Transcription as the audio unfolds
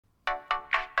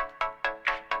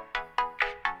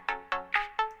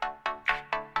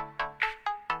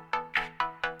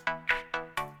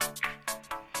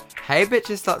Hey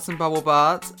bitches, sluts and bubble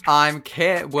butts. I'm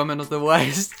Kit, woman of the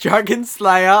West, dragon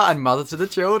slayer and mother to the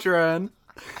children.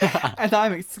 And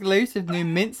I'm exclusive new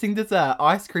mincing dessert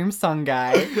ice cream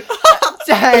sundae.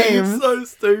 James. So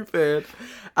stupid.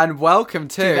 And welcome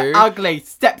to the ugly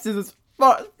StepSisters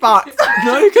but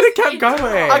No, you could have kept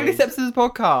going. Ugly StepSisters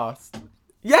podcast.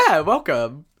 Yeah,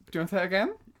 welcome. Do you want to say it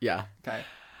again? Yeah. Okay.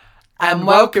 And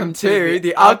welcome to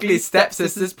the Ugly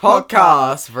StepSisters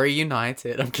podcast.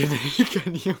 Reunited. I'm kidding.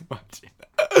 Can you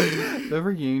imagine? The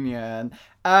reunion.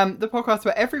 The podcast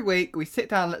where every week we sit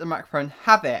down and let the microphone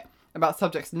have it about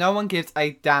subjects no one gives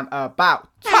a damn about.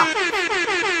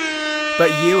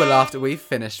 But you will after we've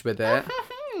finished with it.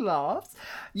 Laughs.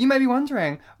 You may be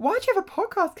wondering, why do you have a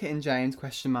podcast, Kit and James? ?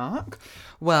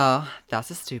 Well,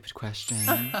 that's a stupid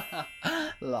question.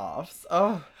 Laughs.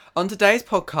 Oh. On today's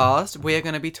podcast, we are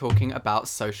going to be talking about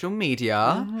social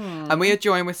media. Mm-hmm. And we are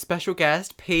joined with special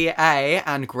guest, PA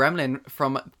and Gremlin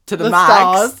from To The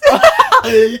Max. Stars.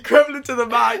 Gremlin to the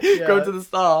Max. Yes. Go to the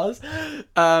stars.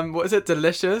 What is it?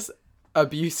 Delicious?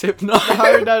 Abusive? No.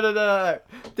 No.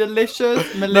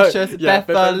 Delicious, malicious,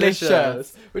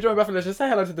 Bethalicious. We're joined by Bethalicious. Say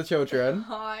hello to the children.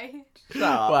 Hi. Shut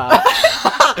up. Wow.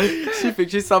 She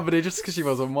thinks she's somebody just because she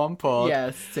was on one pod.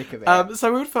 Yes, sick of it.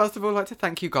 So we would first of all like to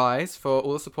thank you guys for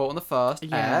all the support on the first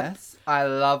Yes, I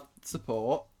love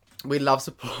support. We love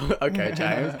support. Okay,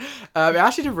 James. It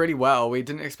actually did really well. We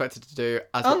didn't expect it to do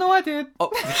as well. No, I did.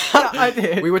 Oh. I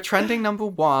did. We were trending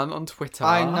 #1 on Twitter.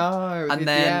 I know. And the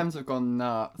then DMs have gone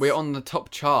nuts. we're on the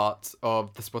top chart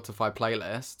of the Spotify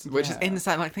playlist, which is Yeah.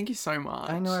 insane. Like, thank you so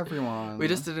much. I know everyone. We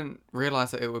just didn't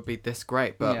realise that it would be this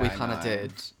great, but Yeah, we I kind of know.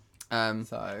 did.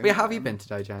 So, but yeah, how have you been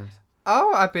today, James?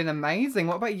 Oh, I've been amazing.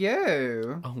 What about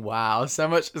you? Oh wow, so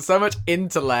much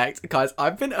intellect, guys.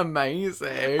 I've been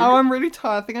amazing. Oh, I'm really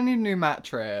tired. I think I need a new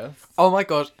mattress. Oh my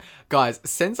gosh, guys,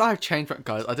 since I've changed,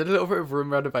 guys, I did a little bit of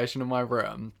room renovation in my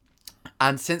room.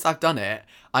 And since I've done it,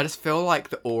 I just feel like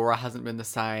the aura hasn't been the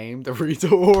same. The Rita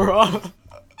aura.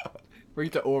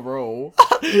 Rita overall.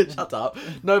 Shut up.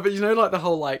 No, but you know, like the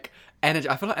whole like energy.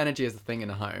 I feel like energy is a thing in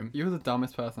a home. You're the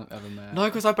dumbest person I've ever met. No,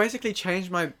 because I basically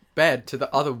changed my bed to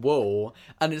the other wall,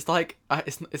 and it's like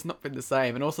it's not been the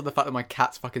same. And also the fact that my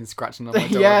cat's fucking scratching on my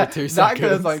door yeah, every 2 that seconds.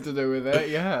 could have something to do with it.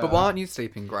 Yeah. But why aren't you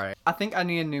sleeping great? I think I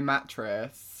need a new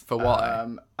mattress. For what? I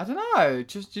don't know.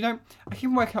 Just, I keep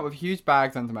waking up with huge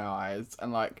bags under my eyes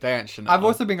and like. They ain't shouldn't. I've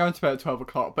also been going to bed at 12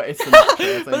 o'clock, but it's the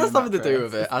mattress. But that's nothing to do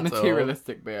with it It's at all.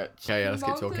 materialistic, bitch. Okay, yeah, let's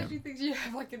keep Mum says talking. she thinks you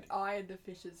have like an iron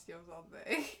deficiency or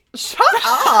something. Shut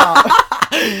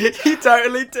up! You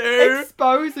totally do.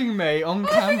 Exposing me on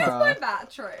I think it's my camera.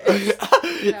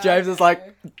 mattress. James is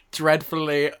like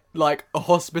dreadfully like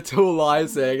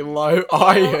hospitalizing low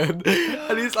iron,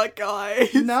 and he's like,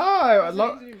 guys. No,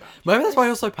 Maybe that's why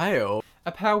you're so pale.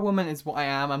 a pale woman is what I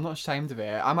am. I'm not ashamed of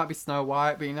it. I might be Snow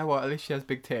White, but you know what? At least she has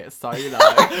big tits, so you know.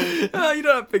 No, you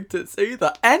don't have big tits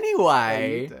either.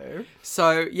 Anyway, Yeah, you do.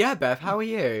 so yeah, Bev, how are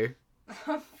you?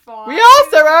 I'm fine. We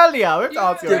asked her earlier. We have to You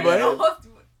ask her Did we? again. asked-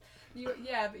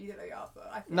 yeah, but you didn't know answer.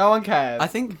 I think. No one cares. I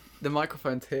think the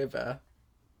microphone's here, Bev.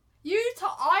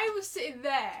 I was sitting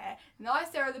there, and I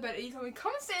stare at the bed, and you told me,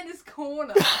 come and sit in this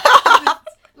corner. With this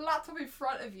laptop in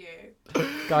front of you.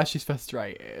 Guys, she's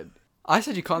frustrated. I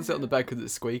said you can't sit on the bed because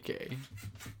it's squeaky.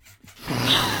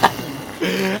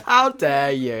 How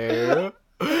dare you?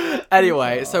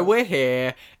 Anyway, so we're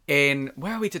here in...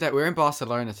 Where are we today? We're in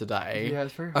Barcelona today. Yeah,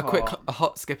 it's very A hot.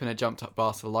 hot skip and a jump to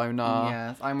Barcelona.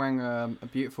 Yes, I'm wearing a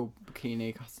beautiful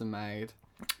bikini, custom made.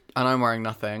 And I'm wearing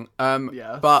nothing.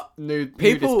 Yes. But Nudist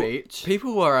people beach.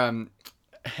 were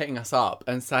hitting us up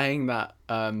and saying that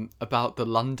about the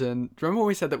London... Do you remember when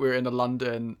we said that we were in a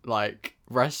London, like,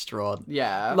 restaurant?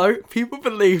 Yeah. No, people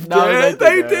believed No, it.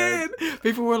 they They didn't. did.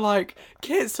 People were like,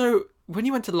 Kit, so when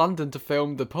you went to London to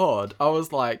film the pod, I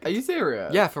was like... Are you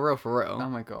serious? Yeah, for real. Oh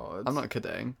my god. I'm not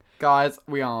kidding. Guys,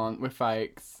 we aren't. We're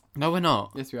fakes. No, we're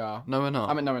not. Yes, we are. No, we're not.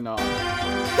 I mean, no, we're not.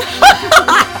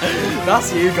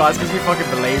 That's you guys, because you fucking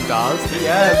believed us.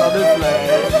 Yes,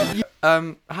 honestly.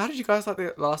 How did you guys like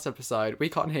the last episode? We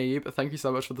can't hear you, but thank you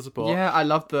so much for the support. Yeah, I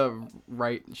love the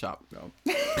rate. Shut up. No.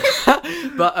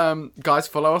 But guys,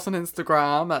 follow us on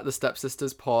Instagram at the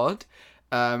StepSisters Pod.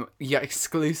 You get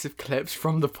exclusive clips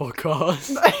from the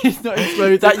podcast. It's not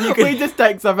exclusive. That you can- We just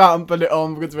take some out and put it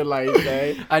on because we're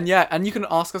lazy. And you can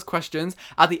ask us questions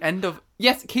at the end of...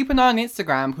 Yes, keep an eye on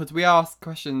Instagram because we ask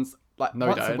questions like No,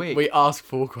 once we a don't. week. We ask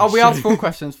 4 questions. Oh, we ask 4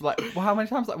 questions for like, well, how many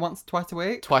times? Like once, twice a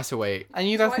week? Twice a week. And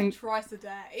you guys Twice, can, twice a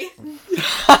day.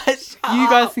 you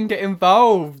guys can get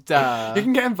involved. You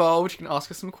can get involved. You can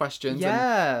ask us some questions.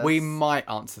 Yes. And we might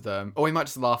answer them, or we might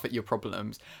just laugh at your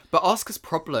problems. But ask us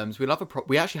problems. We love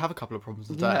we actually have a couple of problems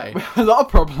a day. We have a lot of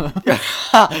problems.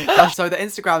 So the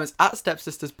Instagram is at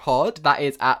StepSisters Pod, That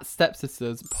is at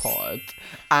StepSisters Pod.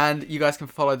 and you guys can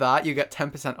follow that. You get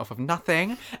 10% off of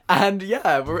nothing, and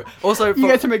yeah, we're also You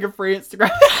get to make a free Instagram.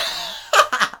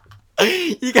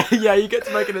 you get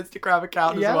to make an Instagram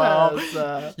account as well.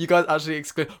 Yes. You guys actually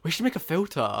exclude. We should make a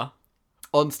filter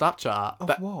on Snapchat Of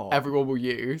that what? everyone will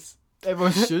use.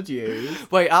 Everyone should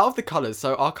use. Wait, out of the colours,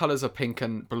 so our colours are pink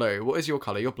and blue. What is your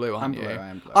colour? You're blue, aren't I'm you? blue,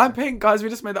 I'm blue. I'm pink, guys. We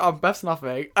just made that up. Beth's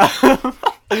nothing. I'm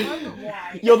the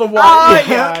white. You're the white.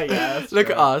 Oh, yeah, that's Look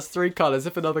true. at us, 3 colours.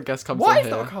 If another guest comes White on is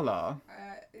here. not a colour.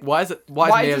 Why is it? Why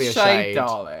White is is merely a a shade, shade,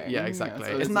 darling. Yeah, Yeah, exactly.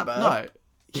 so Isn't that Elizabeth.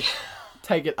 no?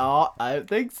 Take it art? I don't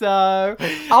think so.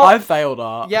 I failed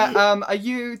art. Yeah, are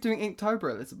you doing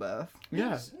Inktober, Elizabeth? Yeah.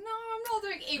 No, I'm not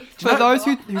doing ink. For those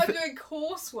who- I'm doing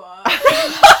coursework.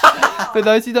 For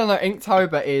those who don't know,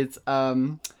 Inktober is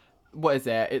what is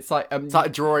it? It's like It's like a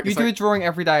drawing. you It's do a like, drawing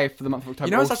every day for the month of October.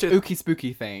 You know, it's all actually- spooky,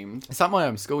 spooky themed. it's at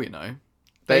my school, you know.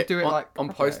 They do it on, like on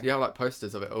properly. post. You have like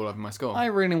posters of it all over my school. I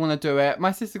really want to do it.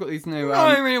 My sister got these new.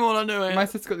 I really want to do it. My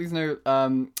sister got these new.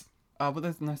 What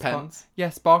those nice Pens? Yeah,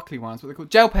 sparkly ones. What they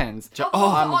called gel pens.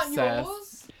 Oh, I'm aren't obsessed.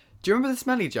 yours? Do you remember the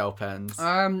smelly gel pens?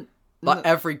 Like Like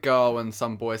every girl and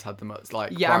some boys had them at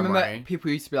like yeah, primary. I remember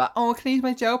people used to be like, "Oh, can I use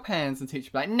my gel pens?" And the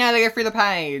teacher would be like, "No, they go through the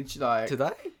page." Like, Did they?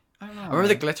 I don't know. I remember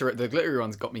the glittery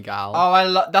ones got me gal.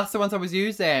 Oh, that's the ones I was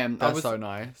using. They're I was so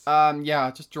nice.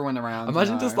 yeah, just drawing around.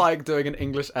 Imagine you know. just like doing an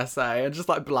English essay and just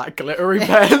like black glittery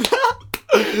pen.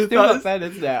 Still That not is- bad,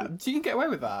 isn't it? So you can get away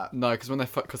with that. No, because when they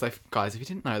guys, if you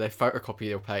didn't know, they photocopy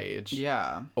your page.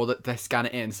 Yeah. Or that they scan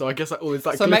it in. So I guess like all these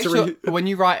like So make glittery. sure when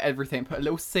you write everything, put a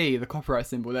little C, the copyright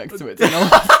symbol next to it, so no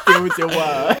one steals your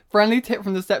work. Friendly tip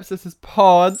from the StepSisters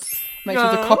Pod: make sure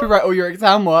to No. copyright all your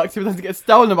exam work so it doesn't get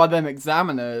stolen by them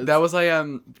examiners. There was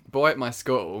a boy at my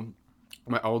school,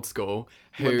 my old school,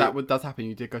 who does happen.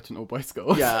 You did go to an all-boys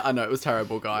school. yeah, I know, it was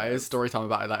terrible, guys. Story time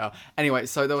about it later. Anyway,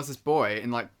 so there was this boy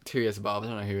in like 2 years above, I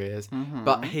don't know who he is, Mm-hmm.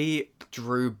 but he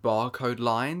drew barcode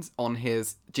lines on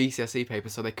his GCSE paper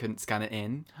so they couldn't scan it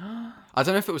in. I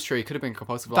don't know if it was true, it could have been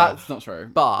compulsive. That's not true.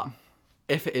 But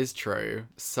if it is true,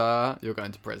 sir, you're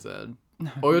going to prison.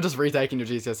 Or you're just retaking your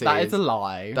GCSEs. That is a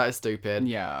lie. That is stupid.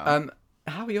 Yeah.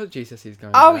 How are your GCSEs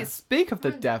going? Oh, Sarah? speak of the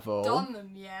Haven't devil. Done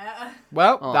them yet.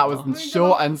 Well, that Aw. was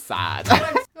short and sad.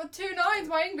 Got 2 9s,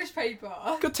 my English paper.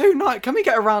 Got 2 nights. Can we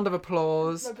get a round of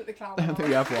applause? Look at the clown. I don't think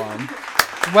we have one.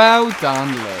 Well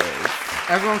done, Liz.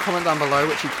 Everyone comment down below,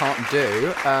 which you can't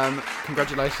do.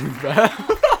 Congratulations, Beth.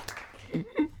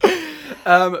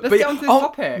 Let's get on to this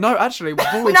topic. No, actually,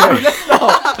 before we No, do, let's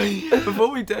not.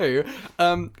 before we do,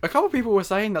 a couple of people were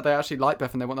saying that they actually like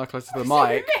Beth and they want her closer to the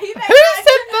mic. Who said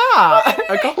that?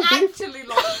 A couple people, Actually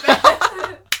like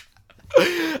that.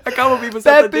 a couple of people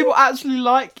said There they people did. actually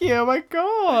like you. Oh my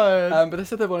god. But they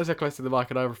said they wanted her close to the mic,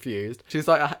 and I refused. She's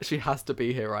like, she has to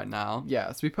be here right now.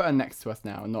 Yeah, so we put her next to us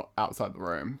now, not outside the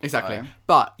room. Exactly. So.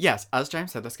 But yes, as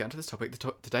James said, let's get into this topic.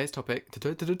 Today's topic.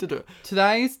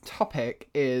 Today's topic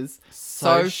is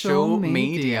Social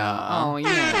media. Oh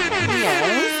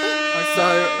yeah.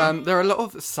 So there are a lot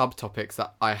of subtopics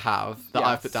that I have that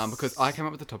I've put down Yes. because I came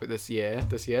up with the topic this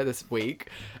week,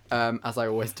 as I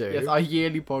always do. Yes, our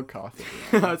yearly podcast.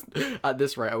 At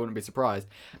this rate, I wouldn't be surprised.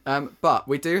 But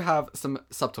we do have some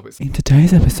subtopics. In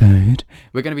today's episode,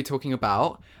 We're going to be talking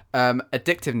about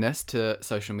addictiveness to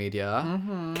social media,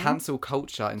 Mm-hmm. cancel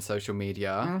culture in social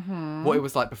media, what it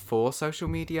was like before social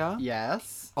media,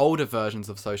 yes, older versions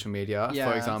of social media, for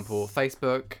Yes. example,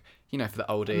 Facebook, you know, for the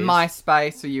oldies,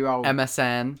 MySpace for you old.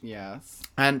 MSN, Yes.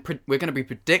 and we're going to be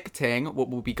predicting what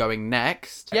will be going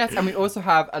next. Yes, and we also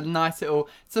have a nice little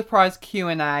surprise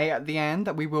Q&A at the end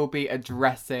that we will be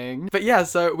addressing. But yeah,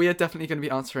 so we are definitely going to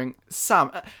be answering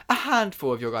a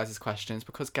handful of your guys' questions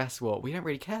because guess what? We don't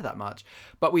really care that much,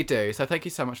 but we do. So thank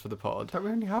you so much for the pod. Don't we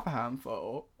only have a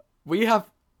handful?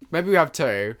 Maybe we have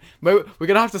 2. We're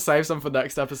going to have to save some for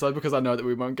next episode because I know that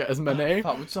we won't get as many.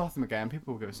 But we'll just ask them again.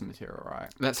 People will give us some material, right?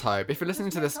 Let's hope. If you're listening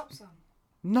to this... Make up some.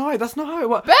 No, that's not how it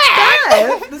works.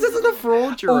 Beth! This isn't a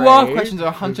fraud, All our questions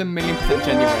are 100,000,000%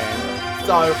 genuine.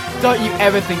 So don't you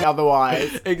ever think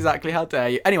otherwise. Exactly, how dare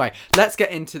you. Anyway, let's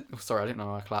get into... Oh, sorry, I didn't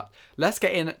know I clapped. Let's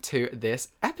get into this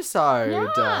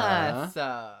episode. Yes.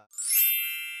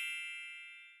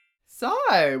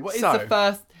 So, what is So. the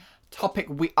first topic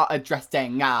we are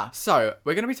addressing. So,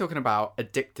 we're going to be talking about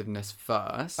addictiveness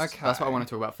first. Okay. That's what I want to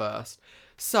talk about first.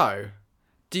 So,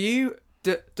 do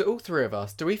all three of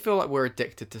us, do we feel like we're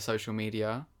addicted to social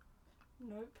media?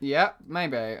 Nope. Yeah,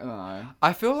 maybe. I don't know.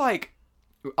 I feel like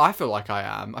I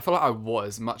am. I feel like I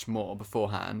was much more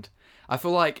beforehand. I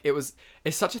feel like it's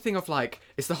such a thing of like,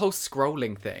 it's the whole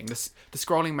scrolling thing, the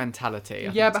scrolling mentality.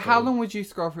 I Yeah, think but it's how called. long would you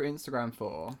scroll through Instagram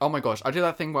for? Oh my gosh, I do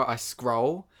that thing where I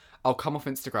scroll, I'll come off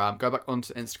Instagram, go back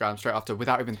onto Instagram straight after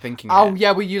without even thinking Oh it.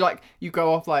 yeah, well you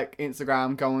go off like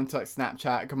Instagram, go onto like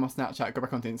Snapchat, come off Snapchat, go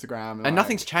back onto Instagram, And like,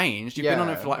 nothing's changed. You've been on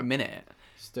it Yeah. for like a minute.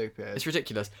 stupid. It's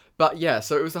ridiculous. But yeah,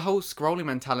 so it was the whole scrolling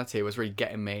mentality was really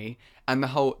getting me. And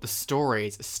the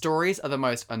stories. Stories are the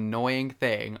most annoying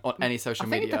thing on any social I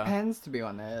think media. it depends, to be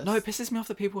honest. No, it pisses me off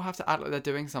that people have to act like they're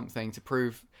doing something to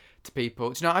prove to people.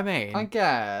 Do you know what I mean? I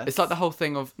guess It's like the whole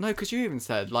thing of... No, because you even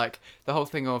said, like, the whole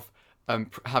thing of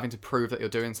having to prove that you're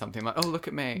doing something. Like, oh, look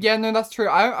at me. Yeah, no, that's true.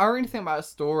 I really think about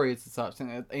stories and such. I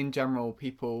think that in general,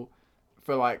 people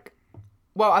feel like...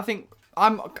 Well, I think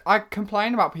I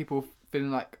complain about people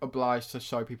feeling like obliged to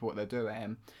show people what they're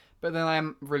doing. But then I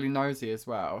am really nosy as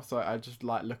well. So I just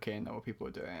like looking at what people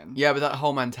are doing. Yeah, but that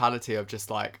whole mentality of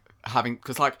just, like, having...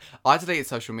 Because, like, I deleted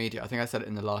social media. I think I said it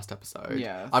in the last episode.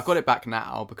 Yes. I've got it back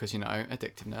now because, you know,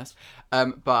 addictiveness.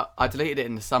 But I deleted it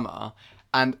in the summer.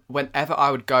 And whenever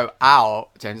I would go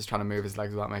out... James is trying to move his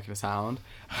legs without making a sound.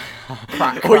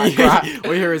 Crack, all, crack, you, crack.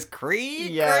 all you hear is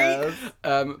creak, Yes.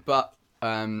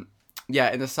 creak.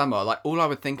 Yeah, in the summer, like, all I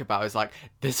would think about is, like,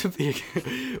 this would be...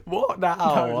 What now?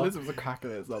 No, Liz was a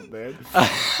cracker or something.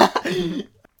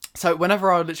 So whenever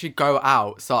I would literally go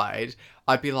outside,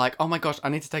 I'd be like, oh my gosh, I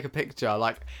need to take a picture.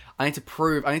 Like, I need to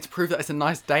prove that it's a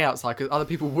nice day outside because other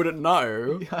people wouldn't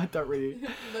know. I don't really...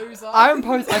 Loser. I haven't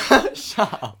posted...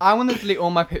 Shut up. I want to delete all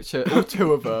my pictures, all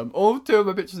two of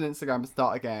my pictures on Instagram and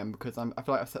start again because I feel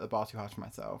like I've set the bar too high for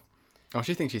myself. Oh,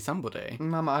 she thinks she's somebody.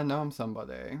 Mama, I know I'm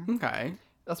somebody. Okay.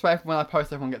 That's why when I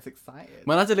post, everyone gets excited.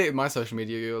 When I deleted my social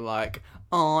media, you were like,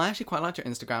 oh, I actually quite liked your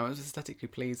Instagram. It was aesthetically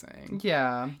pleasing.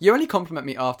 Yeah. You only compliment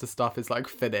me after stuff is, like,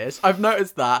 finished. I've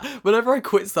noticed that. Whenever I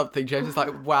quit something, James is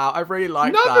like, wow, I really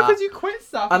like No, that. because you quit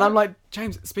stuff. And I'm like,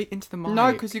 James, speak into the mic.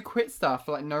 No, because you quit stuff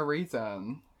for like no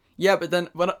reason. Yeah, but then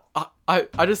when I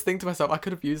just think to myself, I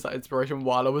could have used that inspiration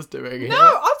while I was doing it. No,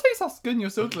 I'll tell you stuff's good and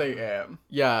you'll still delete it.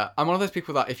 Yeah, I'm one of those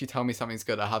people that if you tell me something's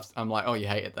good, I'm like, oh, you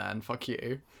hate it then. Fuck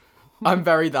you. I'm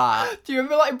very that. Do you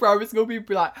remember like in primary school people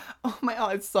be like, oh my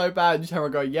art is so bad? You tell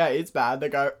them, go, yeah, it's bad. They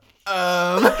go, Do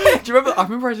you remember? I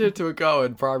remember I did it to a girl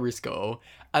in primary school,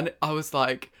 and I was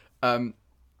like, oh,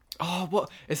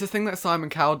 what? It's this thing that Simon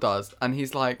Cowell does, and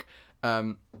he's like,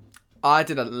 I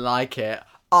didn't like it.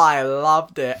 I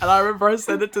loved it. And I remember I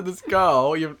sent it to this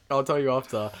girl, I'll tell you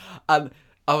after, and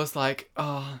I was like,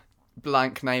 oh,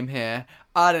 blank name here.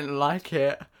 I didn't like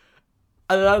it.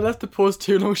 And then I left the pause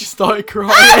too long, she started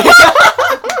crying.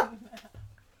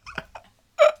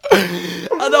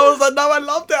 And I was like, no, I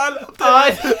loved it.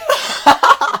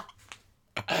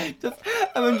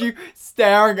 And then you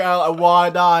staring out a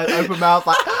wide eye, open mouth,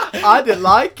 like, I didn't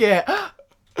like it.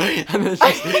 And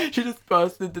then she just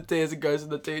burst into tears and goes to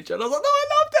the teacher. And I was like, no, I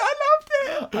loved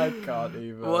it. I can't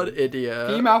even. What an idiot.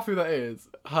 Can you mouth who that is?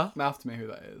 Huh? Mouth to me who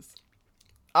that is.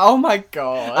 Oh my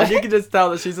god. And you can just tell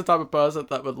that she's the type of person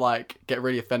that would, like, get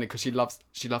really offended because she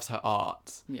loves her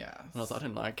art. Yes. And I was like, I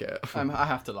didn't like it. I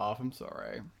have to laugh, I'm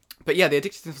sorry. But yeah, the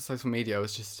addiction to social media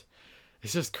was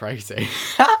it's just crazy.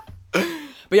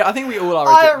 But yeah, I think we all are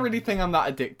I don't really think I'm that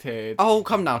addicted. Oh,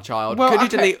 come now, child. Well, Could you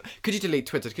okay. delete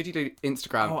Twitter? Could you delete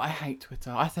Instagram? Oh, I hate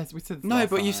Twitter. We said this no, last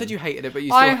but you time. said you hated it, but you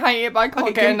still... I hate it, but I can't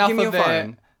Okay, get enough give me of your it.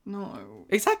 phone. No.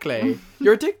 Exactly.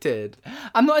 You're addicted.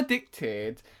 I'm not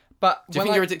addicted, but Do you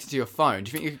think you're addicted to your phone? Do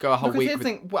you think you could go a whole because week here's with...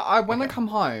 the thing, when I come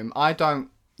home, I don't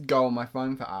go on my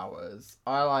phone for hours.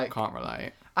 Can't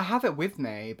relate. I have it with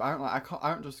me, but I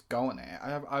don't just go on it.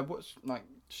 I watch like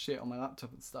shit on my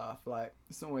laptop and stuff. Like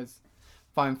it's always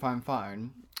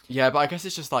phone. Yeah, but I guess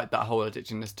it's just like that whole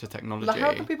addictionness to technology. Like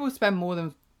how can people spend more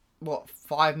than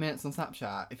 5 minutes on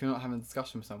Snapchat if you're not having a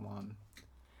discussion with someone?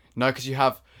 No, because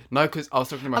I was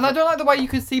talking to my And I friend... don't like the way you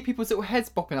can see people's little heads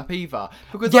bopping up either.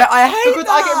 Because Yeah, I hate because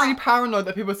I get that! really paranoid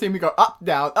that people see me go up,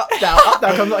 down, up, down, up,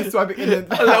 down. 'Cause I'm like swiping in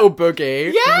and a little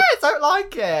boogie. Yes, I don't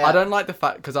like it. I don't like the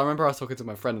fact... Because I remember I was talking to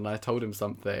my friend and I told him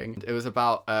something. It was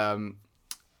about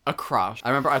a crush. I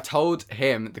remember I told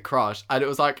him the crush and it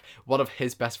was like one of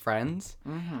his best friends.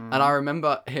 Mm-hmm. And I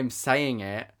remember me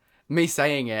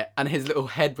saying it, and his little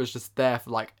head was just there for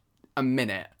like a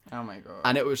minute. Oh my god.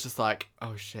 And it was just like,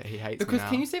 oh shit, he hates me Because now.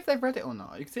 can you see if they've read it or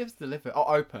not? You can see if it's delivered. Oh,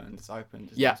 opened. It's opened.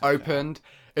 It's Yeah, not just- opened.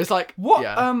 It's like... What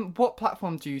Yeah. what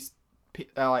platform do you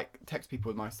like text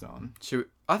people the most on?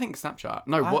 I think Snapchat.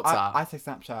 No, WhatsApp. I say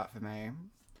Snapchat for me.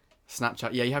 Snapchat.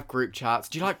 Yeah, you have group chats.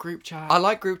 Do you like group chats? I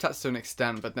like group chats to an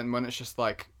extent, but then when it's just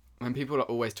like when people are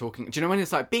always talking. Do you know when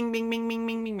it's like bing, bing, bing, bing,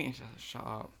 bing, bing, bing? Shut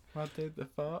up. What did the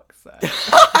fuck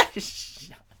say?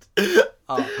 Shut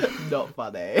up. Not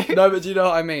funny. No, but do you know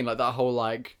what I mean? Like that whole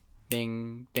like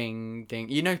ding, ding, ding.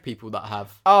 You know people that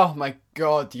have. Oh my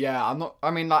god, yeah.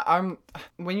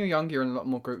 When you're younger, you're in a lot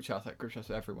more group chats, like group chats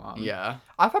with everyone. Yeah.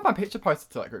 I've had my picture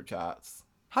posted to like group chats.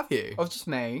 Have you? Of just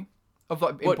me. Of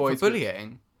like in What, boys. for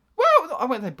bullying? Well, I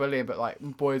wouldn't say bullying, but like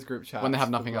boys group chats. When they have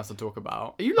nothing else to talk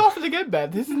about. Are you laughing again, Ben?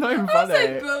 This is not even I funny.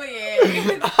 say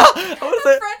bullying.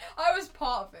 I was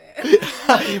part of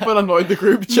it. But I'm not in the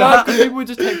group No, chat. because people would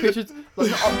just take pictures like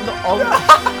not on.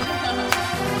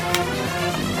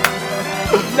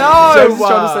 No! Joe's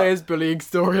trying to say his bullying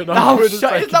story and I'm No, just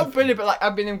shut, making- it's not bullying, but like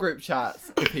I've been in group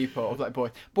chats with people, of like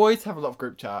boys. Boys have a lot of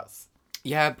group chats.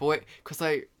 Yeah, boy, because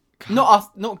they... Not us,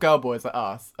 not girl boys like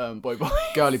us. Boy.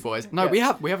 Girly boys. No,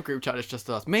 Yeah. we have a group chat that's just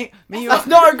us. Me, you. That's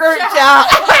not a group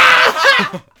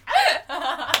chat.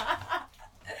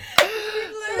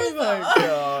 Oh my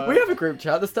god. We have a group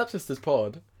chat, the StepSisters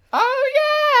pod. Oh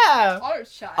yeah. I don't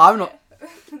chat. I'm not-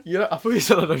 You know, I thought you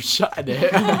said I don't shut in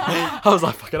it. I was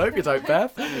like, fucking hope you don't,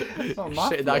 Beth. not my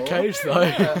Shit in that fault. cage though.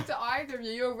 To either of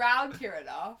you. You're around here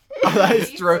enough. That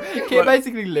is true. Please. Kit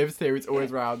basically lives here. He's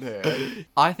always around here.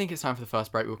 I think it's time for the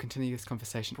first break. We'll continue this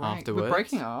conversation Break. afterwards. We're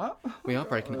breaking up. We are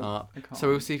breaking it up. I can't. So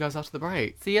we'll see you guys after the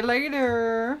break. See you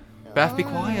later. Beth, be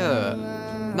quiet.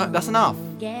 No, that's enough.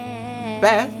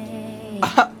 Beth.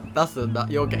 That's enough.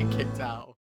 You're getting kicked out.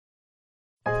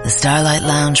 The Starlight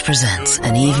Lounge presents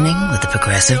an evening with the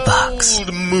Progressive Box.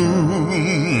 Old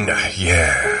moon,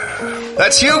 yeah.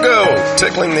 That's Hugo,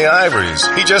 tickling the ivories.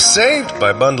 He just saved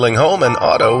by bundling home and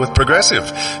auto with Progressive.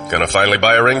 Gonna finally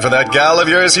buy a ring for that gal of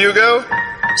yours, Hugo?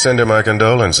 Send her my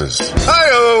condolences.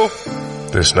 Hi-oh!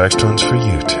 This next one's for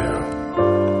you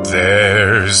two.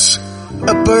 There's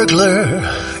a burglar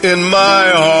in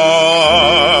my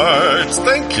heart.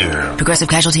 Thank you. Progressive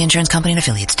Casualty Insurance Company and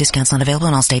Affiliates. Discounts not available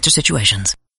in all states or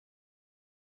situations.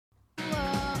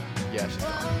 Yeah, she's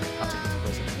gone. I took her to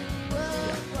prison.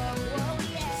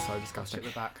 Yeah. So disgusting.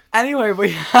 We're back. Anyway,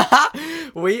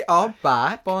 we are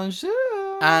back.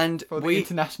 Bonjour. And For the we...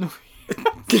 international.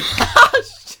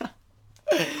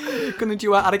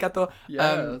 Konnichiwa, arigato.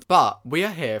 Yes. But we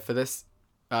are here for this,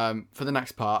 for the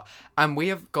next part, and we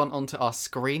have gone onto our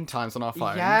screen times on our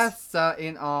phones. Yes,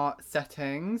 in our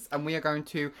settings, and we are going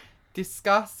to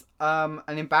discuss and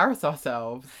embarrass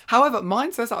ourselves. However,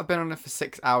 mine says that I've been on it for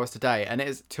 6 hours today, and it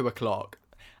is 2:00.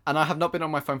 And I have not been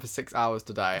on my phone for 6 hours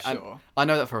today. And Sure. I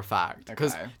know that for a fact.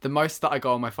 Because Okay. the most that I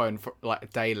go on my phone for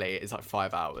like daily is like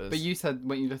 5 hours. But you said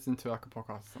when you listened to like a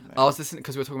podcast or something. I was listening,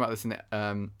 because we were talking about this in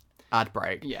the ad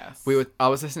break. Yes. I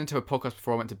was listening to a podcast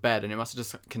before I went to bed, and it must have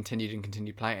just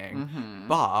continued playing. Mm-hmm.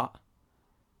 But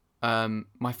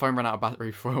my phone ran out of battery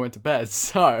before I went to bed,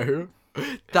 so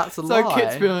that's a lie. So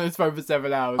Kit's been on his phone for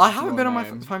 7 hours. I this haven't been on my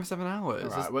morning. phone for 7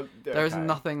 hours. Alright, well, There is okay.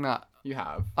 nothing that You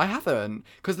have. I haven't,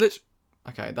 because literally.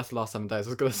 Okay, that's the last 7 days. I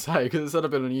was gonna say, because it said I've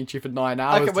been on YouTube for 9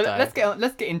 hours. Okay, well, today.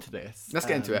 let's get into this. Let's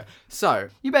get into it. So,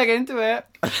 You better get into it.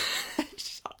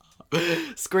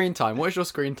 screen time. What is your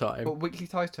screen time? What weekly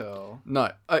title?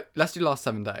 No, let's do last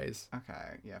 7 days.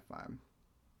 Okay, yeah, fine.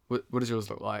 What does yours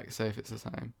look like? Say if it's the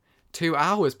same. 2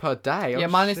 hours per day. Yeah, Oh,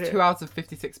 mine shit. is 2 hours and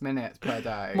 56 minutes per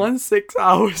day. Mine's 6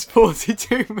 hours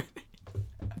 42 minutes.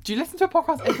 Do you listen to a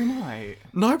podcast every night?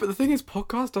 No, but the thing is,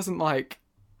 podcast doesn't like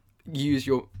use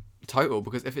your total,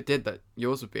 because if it did, that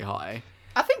yours would be high.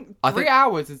 I think I 3 think-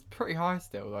 hours is pretty high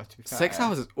still, though, to be fair. 6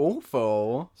 hours is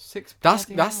awful. 6 That's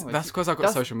bloody hours. because I've got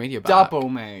That's social media back. double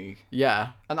me. Yeah.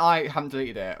 And I haven't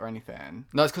deleted it or anything.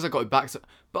 No, it's because I got it back.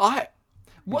 But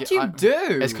What Yeah, do you I-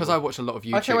 do? it's because I watch a lot of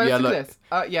YouTube. Okay, well, yeah, let's look.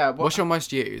 look. This. Yeah, What's your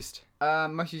most used?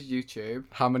 most is YouTube.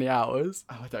 How many hours?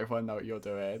 Oh, I don't want to know what you're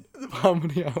doing. How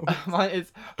many hours? Mine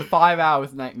is 5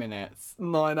 hours and 8 minutes.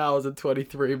 9 hours and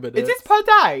 23 minutes. Is this per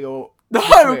day or? No,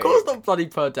 this of week? course not bloody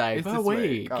per day. It's per this week.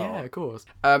 week. Oh. Yeah, of course.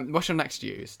 What's your next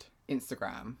used?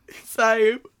 Instagram.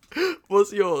 Same.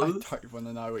 What's I yours? don't want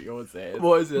to know what yours is.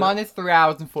 What is it? Mine is 3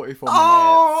 hours and 44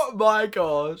 Oh my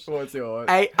gosh. minutes. What's yours?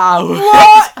 8 hours.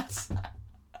 What?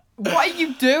 What are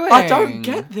you doing? I don't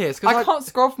get this. 'Cause I can't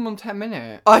scroll from on 10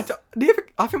 minutes. I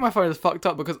think my phone is fucked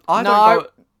up because I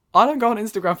don't go on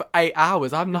Instagram for 8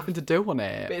 hours. I have nothing to do on But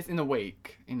it. it's in a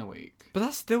week. But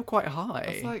that's still quite high.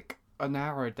 It's like an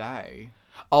hour a day.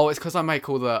 Oh, it's because I make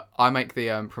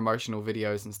the promotional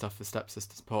videos and stuff for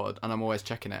StepSisters Pod, and I'm always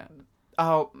checking it.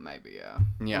 Oh, maybe, yeah.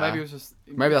 Yeah. Or maybe it was just...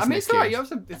 Maybe that's I mean, an it's alright.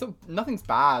 excuse. Nothing's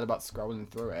bad about scrolling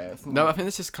through it. It's No, not- I think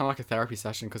this is kind of like a therapy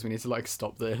session because we need to like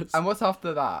stop this. And what's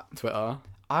after that? Twitter.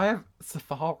 I have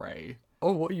Safari.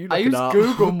 Oh, what are you I looking use up?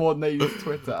 Google more than I use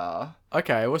Twitter.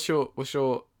 Okay, what's your?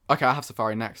 Okay, I have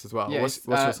Safari next as well. Yeah, what's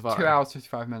your Safari? 2 hours,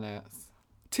 55 minutes.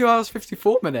 2 hours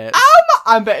 54 minutes.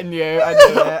 I'm betting you. I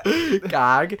knew it.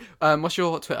 Gag. What's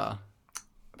your Twitter?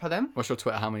 Pardon? What's your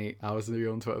Twitter? How many hours are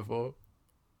you on Twitter for?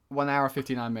 1 hour,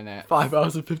 59 minutes. 5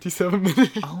 hours and 57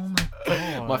 minutes. Oh my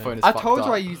god. My phone is I fucked told up.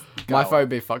 you I use... My phone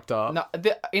be fucked up. No,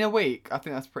 in a week, I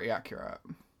think that's pretty accurate.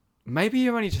 Maybe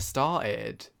you only just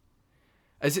started.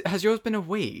 Has yours been a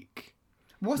week?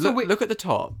 What's Look, a week? look at the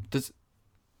top.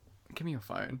 Give me your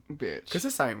phone. Bitch. Because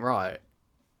this ain't right.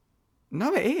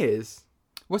 No, it is.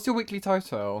 What's your weekly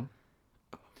total?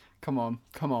 Come on.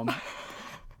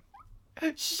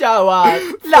 Show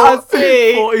us. Let's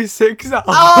see. 46 hours.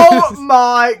 Oh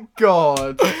my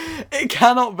god. It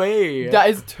cannot be. That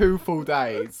is 2 full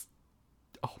days.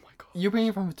 Oh my god. You've been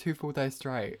here for 2 full days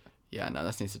straight. Yeah, no,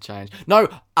 this needs to change. No,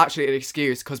 actually, an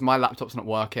excuse because my laptop's not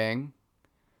working.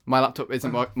 My laptop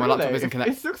isn't My laptop Really? isn't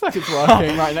connected. It looks like it's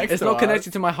working right next It's to not us.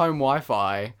 connected to my home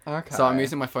Wi-Fi. Okay. So I'm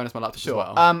using my phone as my laptop Sure.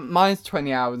 as well. Mine's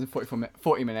 20 hours and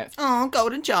 40 minutes. Oh,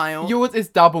 golden child. Yours is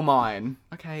double mine.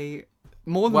 Okay.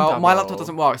 More than Well, double. my laptop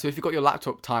doesn't work, so if you've got your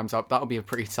laptop times up, that'll be a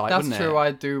pretty sight, That's wouldn't true. it?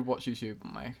 I do watch YouTube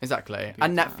on my... Exactly.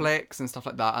 And Netflix and stuff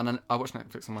like that. And then I watch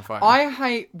Netflix on my phone. I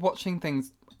hate watching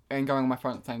things and going on my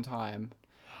phone at the same time.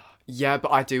 Yeah,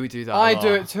 but I do that. I a lot.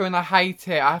 do it too, and I hate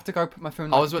it. I have to go put my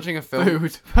phone. I was watching a film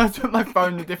food. I have to put my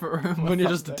phone in a different room. when you're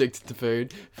just addicted to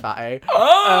food, fatty.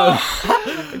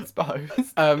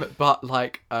 exposed. But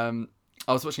like, I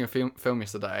was watching a film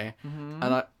yesterday, Mm-hmm.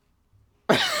 and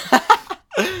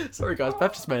sorry guys,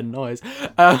 Beth just made a noise.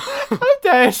 How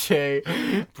dare she?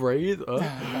 Breathe.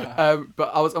 But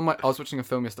I was watching a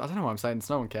film yesterday. I don't know what I'm saying. This,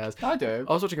 no one cares. I do.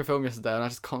 I was watching a film yesterday, and I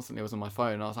just constantly was on my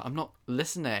phone. And I was like, I'm not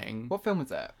listening. What film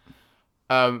was it?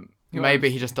 Maybe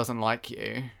he just doesn't like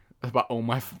you. About all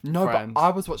my friends. But I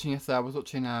was watching yesterday. I was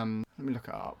watching. Let me look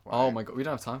it up. Right? Oh my god, we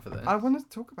don't have time for this. I wanted to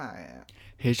talk about it.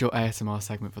 Here's your ASMR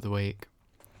segment for the week.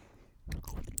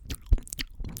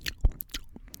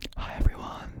 Hi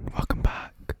everyone, welcome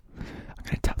back. I'm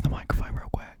gonna tap the microphone real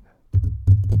quick.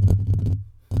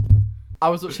 I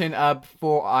was watching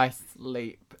Before I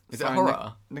Sleep. Is it a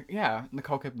horror? Yeah,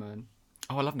 Nicole Kidman.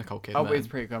 Oh, I love Nicole Kidman. Oh, it's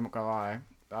pretty good. I'm not gonna lie.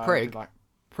 Prig? Like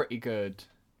pretty good.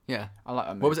 Yeah. I like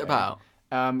that movie. What was it about?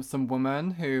 Some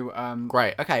woman who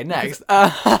Great. Okay, next.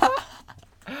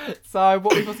 So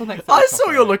what's the next? I saw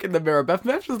topic? your look in the mirror, Beth.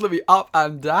 Beth just looked me up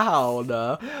and down.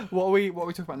 What are we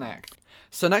talking about next?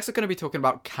 So next we're going to be talking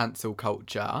about cancel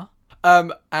culture.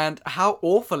 And how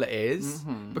awful it is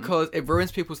because it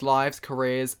ruins people's lives,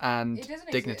 careers, and It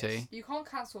doesn't dignity. exist. You can't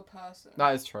cancel a person.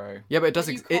 That is true. Yeah, but it does.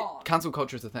 But you It can't. cancel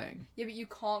culture is a thing. Yeah, but you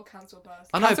can't cancel a person.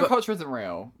 I know, Cancel but culture isn't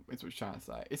real. Is what you're trying to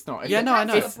say. It's not. Yeah, no, I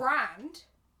know. Cancel a brand.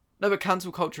 no, but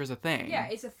cancel culture is a thing. Yeah,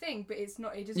 it's a thing, but it's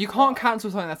not. It doesn't. You can't work.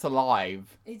 cancel something that's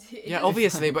alive. It Yeah, doesn't-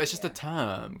 obviously, but it's just Yeah. a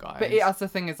term, guys. But that's the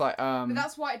thing is like But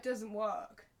that's why it doesn't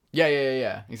work.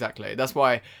 Yeah, exactly. That's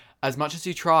why, as much as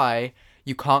you try,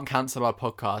 you can't cancel our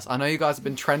podcast. I know you guys have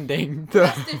been trending.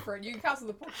 That's different. You can cancel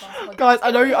the podcast. guys,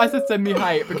 I know I said send me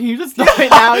hate, but can you just stop it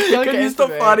now? It's gonna Can get you into stop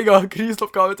me. fighting on? Can you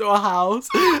stop going to our house?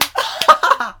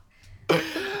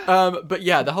 But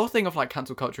yeah, the whole thing of like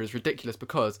cancel culture is ridiculous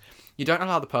because you don't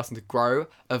allow the person to grow,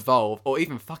 evolve, or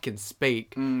even fucking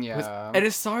speak. Yeah. And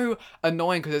it's so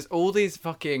annoying because there's all these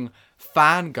fucking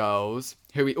fangirls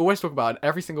who we always talk about in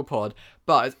every single pod,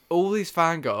 but it's all these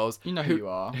fangirls You know who you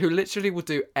are. who literally will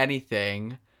do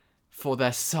anything for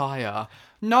their sire.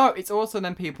 No, it's also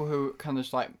then people who kind of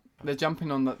just like they're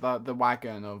jumping on the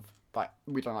wagon of like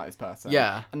we don't like this person.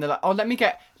 Yeah. And they're like, oh, let me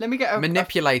get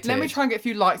Manipulated. let me try and get a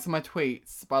few likes on my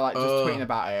tweets by like just Ugh. tweeting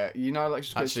about it. You know, like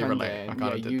just get Actually, trending. relate. I kinda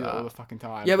Yeah, did you do it that. all the fucking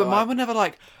time. Yeah, but mine like, were never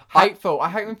like hateful. I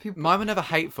hate when people. Mine were never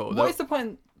hateful. What Though. is the point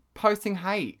in posting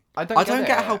hate? I don't. I don't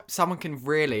get it. how someone can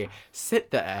really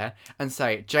sit there and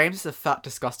say James is a fat,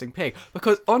 disgusting pig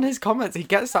because on his comments he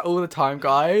gets that all the time,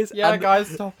 guys. Yeah, And- guys,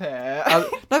 stop it. No,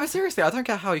 but seriously, I don't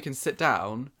get how you can sit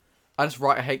down and just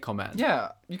write a hate comment. yeah,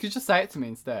 you could just say it to me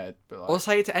instead. But like, Or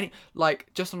say it to any,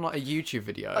 like, just on like a YouTube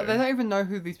video. they don't even know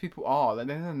who these people are. Like,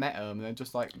 they've never met them. They're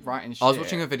just like writing shit. I was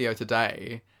watching a video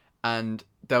today, and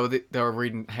they were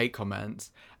reading hate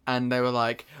comments, and they were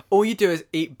like, "All you do is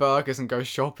eat burgers and go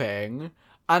shopping."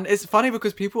 And it's funny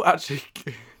because people actually,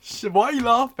 why are you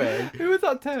laughing? Who was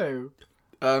that too?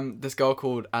 This girl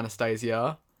called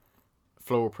Anastasia,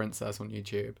 Floral Princess on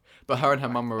YouTube, but her and her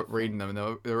mum were reading them,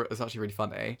 and it was actually really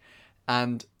funny.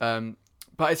 And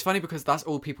But it's funny because that's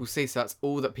all people see, so that's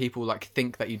all that people like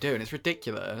think that you do, and it's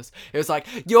ridiculous. It was like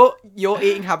your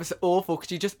eating habits are awful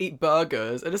because you just eat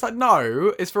burgers, and it's like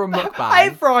no, it's for a mukbang. I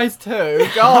ate fries too.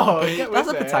 God, get That's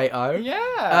a with it. potato.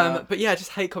 Yeah. But yeah,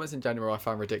 just hate comments in general I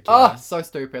find Oh, ridiculous. so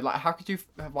stupid. Like, how could you?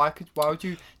 Why would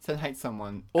you send hate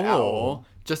someone? Or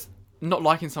just not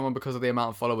liking someone because of the amount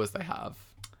of followers they have.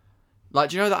 Like,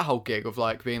 do you know that whole gig of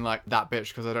like being like that bitch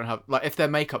because I don't have like if their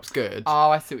makeup's good. Oh,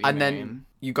 I see what you and mean. then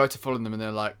you go to follow them and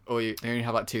they're like, oh, they only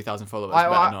have like 2,000 followers. I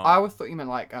better not. always thought you meant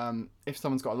like if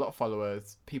someone's got a lot of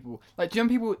followers, people like do you know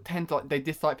people tend to like they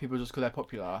dislike people just because they're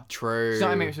popular. True. Do you know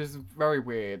what I mean? Which is very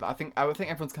weird. I think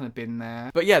everyone's kind of been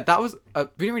there. But yeah, that was we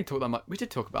didn't really talk that much. We did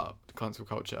talk about cancel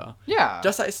culture. Yeah.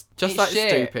 Just like it's shit.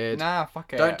 stupid. Nah,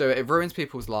 fuck it. Don't do it. It ruins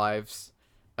people's lives.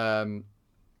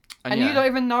 And you yeah. don't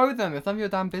even know them. It's none of your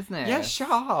damn business. Yeah, shut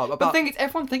up. But the thing is,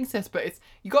 everyone thinks this, but it's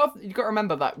you got to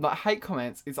remember that like hate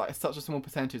comments is like such a small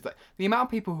percentage. Like the amount of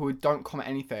people who don't comment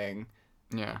anything,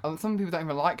 Yeah. and some people don't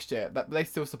even like shit, but they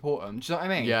still support them. Do you know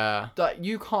what I mean? Yeah. Like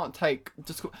you can't take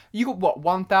you got what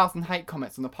 1,000 hate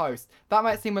comments on the post. That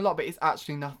might seem a lot, but it's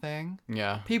actually nothing.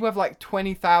 Yeah. People have like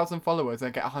 20,000 followers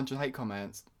and get 100 hate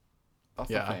comments. That's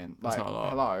Yeah, nothing. that's Like, not a lot.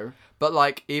 Hello. But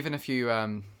like, even if you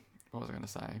what was I gonna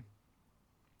say?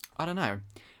 I don't know.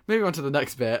 Moving on to the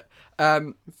next bit.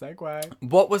 Segue.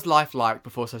 What was life like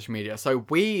before social media? So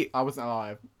I wasn't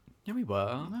alive. yeah, we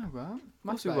were. No, well, Of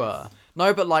course we were.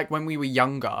 No, but like when we were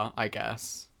younger, I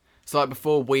guess. So like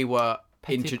before we were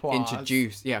Petit pois.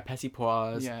 introduced, yeah, petit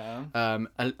pois. Yeah.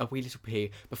 A wee little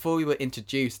pea. Before we were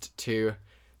introduced to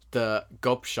the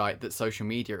gobshite that social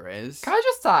media is. Can I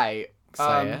just say?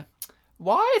 Say it.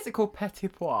 Why is it called petit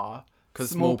pois? 'Cause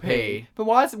small p. But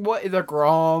what is a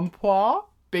grand pois?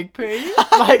 Big P?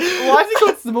 Like, why is it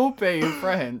called small p in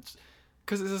French?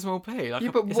 Because it's a small pea. Like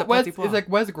Yeah, but it's a where's petit pois.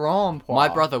 where's grand pois? My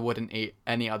brother wouldn't eat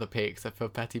any other pea except for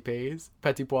petit peas,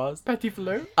 petit pois. Petit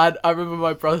flou? And I remember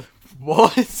my brother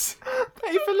what?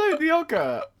 Petit flou, the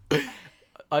yogurt.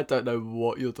 I don't know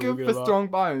what you're talking Good for about. strong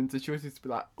bones. And she always used to be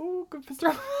like, oh, good for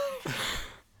strong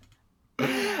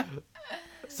bones.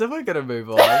 So we're gonna move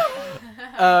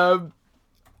on.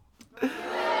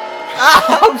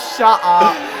 Oh, shut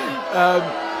up.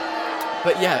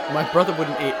 But yeah, my brother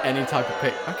wouldn't eat any type of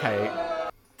pea. Okay.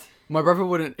 My brother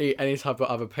wouldn't eat any type of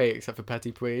other pea except for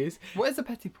petit pois. What is a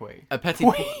petit pois? A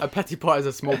petit pois is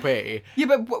a small pea. Yeah,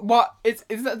 but what?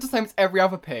 Isn't that the same as every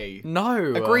other pea?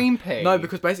 No. A green pea? No,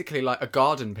 because basically like a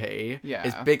garden pea Yeah.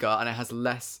 is bigger and it has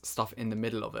less stuff in the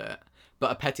middle of it.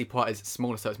 But a petit pois is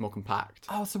smaller, so it's more compact.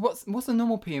 Oh, so what's a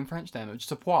normal pea in French then?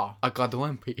 Just a pois? A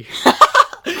garden pea.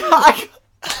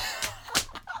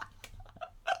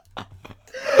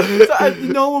 So a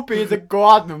normal pea is a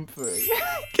garden pea.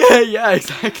 Yeah,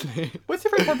 exactly. What's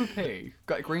your favourite type of pea?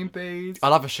 Got green peas? I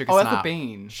love a sugar Oh, snap. that's a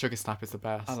bean. Sugar snap is the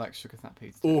best. I like sugar snap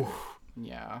peas too. Ooh.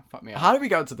 Yeah, fuck me up. How did we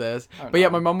go to this? don't But yeah,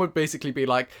 know. my mum would basically be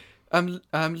like,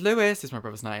 Lewis is my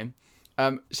brother's name.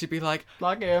 She'd be like,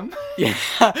 Like him. yeah.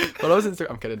 Well, I was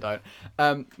I'm kidding, don't.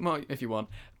 Well, if you want.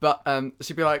 But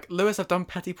she'd be like, Lewis, I've done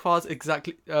petit pois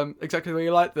exactly the way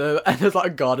you like them. And there's like a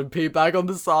garden pea bag on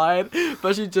the side.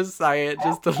 But she'd just say it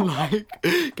just to like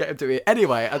get him to eat.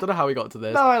 Anyway, I don't know how we got to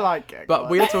this. No, I like it. But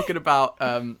we are talking about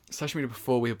social media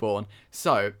before we were born.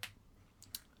 So,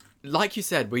 like you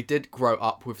said, we did grow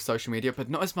up with social media, but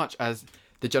not as much as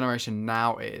the generation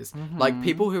now is. Like,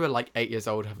 people who are like 8 years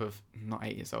old not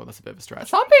 8 years old, that's a bit of a stretch.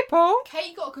 Some people.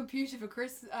 Kate got a computer for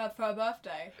her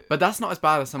birthday. But that's not as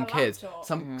bad as some A kids.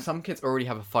 laptop. Some kids already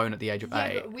have a phone at the age of Yeah,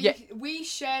 8. but Yeah. we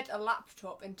shared a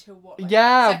laptop until what? Like,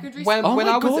 Yeah, secondary when school? Oh when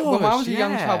my I was a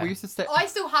young gosh, child, yeah. we used to stay. I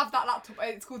still have that laptop.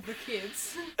 It's called The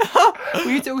Kids.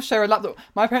 We used to all share a laptop.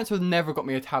 My parents would never got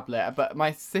me a tablet, but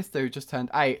my sister who just turned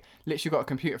 8 literally got a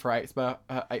computer for her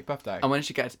 8th birthday. And when did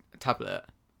she get a tablet?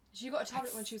 She got a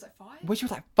tablet when she was like 5. When she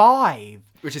was like 5.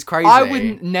 Which is crazy. I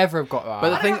would never have got that.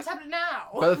 But the I thing- don't have a tablet now.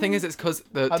 But the thing is, it's because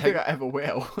I don't think I ever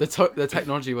will. the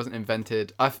technology wasn't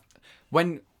invented.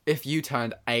 If you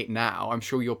turned 8 now, I'm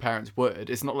sure your parents would.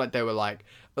 It's not like they were like,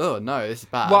 oh no, this is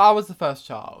bad. Well, I was the first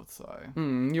child, so.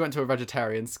 You went to a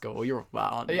vegetarian school. You're bad,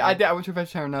 aren't you? Yeah, I did. I went to a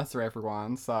vegetarian nursery,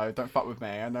 everyone, so don't fuck with me.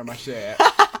 I know my shit.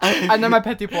 I know my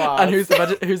petit pois. And who's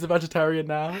the vegetarian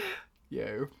now?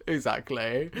 You.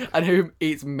 Exactly. And who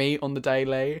eats meat on the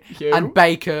daily? You. And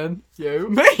bacon. You.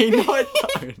 Me? No, I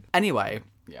don't. Anyway,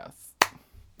 Yes.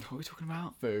 what are we talking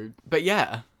about? Food. But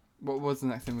yeah. What was the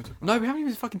next thing we talked No, we haven't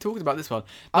even fucking talked about this one.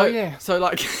 Oh, No, yeah. So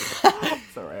like, about?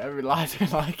 Sorry, I don't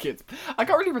like it. I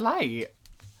can't really relate.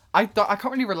 I can't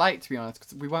really relate, to be honest,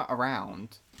 because we weren't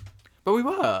around. but we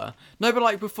were. No, but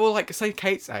like before, like say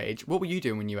Kate's age, what were you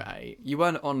doing when you were 8? You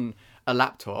weren't on a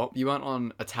laptop. You weren't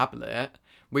on a tablet.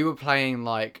 we were playing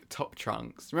like Top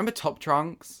Trunks. Remember Top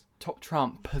Trunks? Top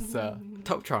Trump.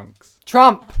 Top Trunks.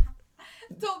 Trump!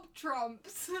 Top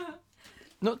trumps.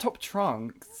 Not Top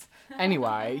Trunks.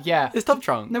 Anyway, yeah. It's Top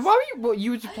Trunks. No, why were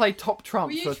you would just play Top Were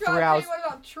Trump you for trying 3 hours? to play one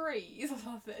about trees or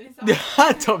something? Is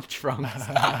that Top Trunks.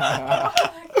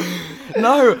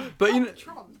 No, but you know,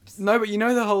 trumps? you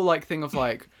know the whole like thing of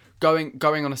like going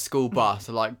on a school bus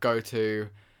to like go to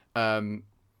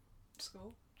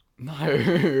School. no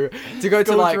to go to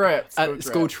School like trip, a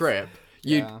school trips. trip.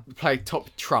 You Yeah. play Top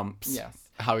Trumps. Yes.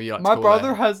 How you like My to call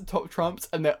brother it. has Top Trumps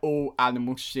and they're all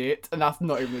animal shit, and that's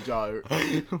not even a joke.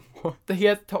 What? He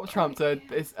has Top Trumps and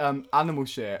it's animal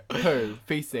shit. Poo.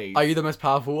 Feces. Are you the most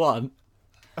powerful one?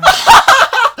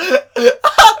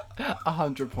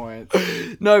 100 points.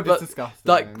 No, but disgusting.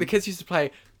 like the kids used to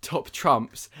play Top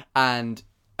Trumps and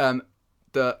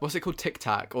the what's it called, Tic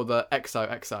Tac, or the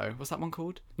XO. What's that one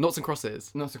called? Noughts and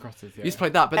Crosses. Not so crosses, yeah. Used to play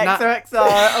that, but now XOXO.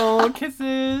 Oh,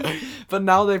 kisses. but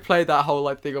now they play that whole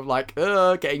like thing of like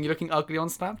getting you looking ugly on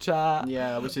Snapchat.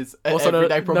 Yeah, which is Also an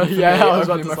everyday no- problem no, for yeah, me, I was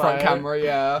about opening to my front say. camera,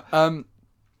 yeah.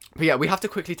 But yeah, we have to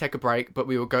quickly take a break, but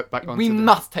we will go back on. We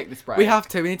must take this break. We have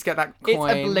to. We need to get that coin.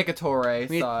 It's obligatory,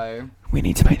 We- so... We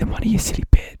need to make the money, you silly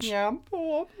bitch. Yeah, I'm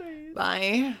poor, please.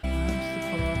 Bye.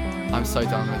 I'm so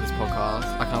done with this podcast.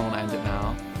 I kind of want to end it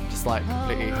now. Just like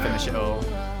completely finish it all.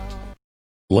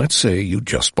 Let's say you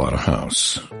just bought a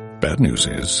house. Bad news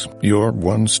is, you're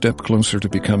one step closer to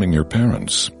becoming your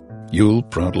parents. You'll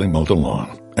proudly mow the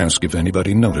lawn. Ask if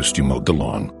anybody noticed you mowed the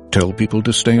lawn. Tell people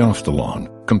to stay off the lawn.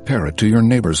 Compare it to your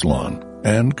neighbor's lawn.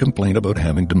 And complain about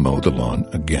having to mow the lawn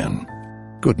again.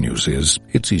 Good news is,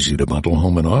 it's easy to bundle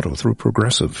home and auto through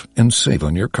Progressive and save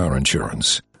on your car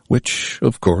insurance. Which,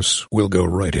 of course, will go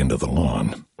right into the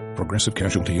lawn. Progressive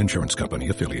Casualty Insurance Company,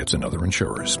 affiliates, and other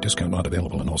insurers. Discount not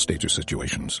available in all states or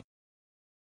situations.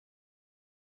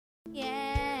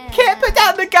 Can't put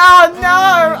down the gun!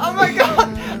 No! Oh my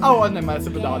god! Oh, and then that's a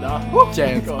banana. Oh,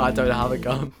 James, God. I don't have a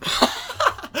gun.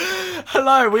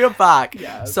 Hello, we are back.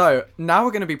 Yes. So now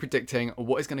we're going to be predicting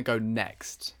what is going to go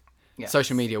next, Yes.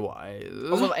 social media wise.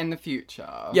 Oh, well, in the future.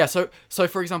 Yeah, so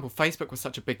for example, Facebook was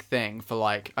such a big thing for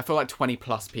like, I feel like 20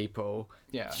 plus people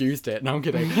Yeah. used it. No, I'm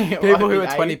kidding. What, People who are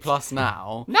the 20 age? plus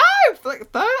now. No! For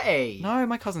like 30! No,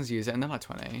 my cousins use it and they're like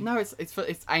 20. No, it's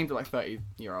aimed at like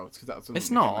 30-year-olds because that's when It's it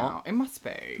came not. out. It must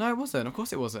be. No, it wasn't. Of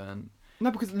course it wasn't. No,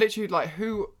 because literally, like,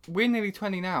 we're nearly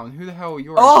 20 now, and who the hell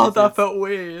your age Oh, uses, that felt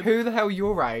weird. Who the hell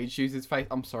your age uses Facebook?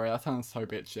 I'm sorry, that sounds so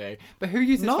bitchy. But who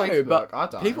uses No, Facebook? but I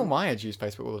don't. people my age use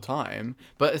Facebook all the time.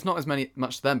 But it's not as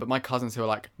much to them. But my cousins who are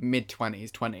like mid-20s,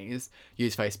 20s,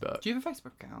 use Facebook. Do you have a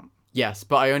Facebook account? Yes,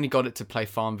 but I only got it to play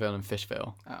Farmville and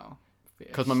Fishville. Oh.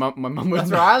 Because my mum would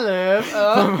That's where I live.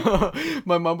 Oh.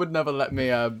 my mum would never let me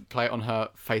play it on her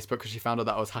Facebook because she found out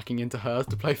that I was hacking into hers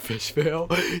to play Fishville.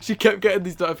 She kept getting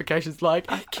these notifications like,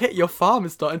 Kit, your farm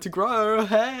is starting to grow.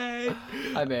 Hey.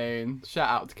 I mean, shout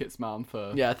out to Kit's mum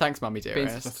for Yeah, thanks, mummy being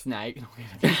dearest. such a snake.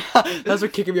 Thanks for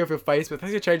kicking me off your Facebook.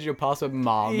 Thanks for changing your password,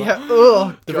 mum. Yeah.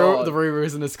 Oh, The real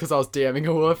reason is because I was DMing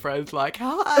all her friends like,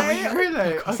 hi.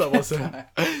 Really? Of course I wasn't.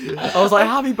 I was like,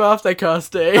 happy birthday,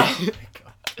 Kirsty.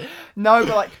 No,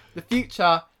 but like the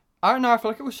future, I don't know. I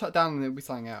feel like it will shut down and it'll be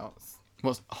something else.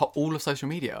 What's all of social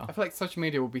media? I feel like social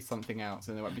media will be something else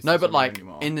and it won't be. No, social but media like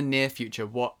anymore. in the near future,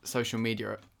 what social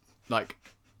media, like?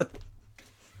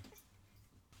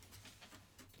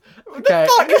 Okay.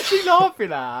 What is she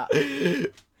laughing at? I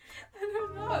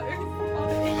don't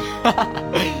know. It's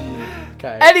funny.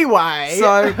 Okay. Anyway.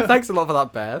 So thanks a lot for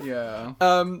that, Bev. Yeah.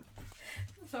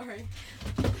 Sorry.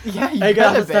 Yeah. You Hey,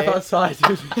 better guys, step be. outside.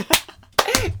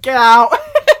 Get out. Do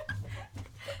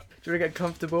you want to get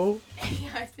comfortable? Yeah,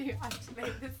 I do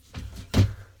actually. This.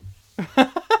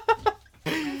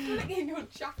 Look in your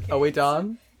jacket. Are we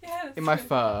done? Yeah. that's In my good.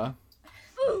 fur.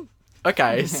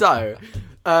 Okay. So,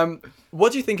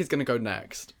 what do you think is going to go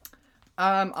next?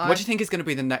 What do you think is going to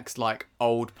be the next like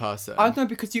old person? I don't know,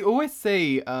 because you always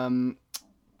see,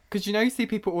 because you see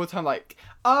people all the time like,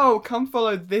 oh, come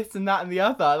follow this and that and the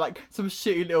other, like some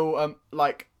shitty little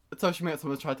like social media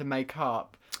someone tried to make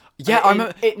up. Yeah, And I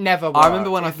remember. it never worked. I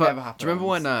remember when It I first. never Do you remember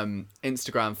when happens.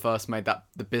 Instagram first made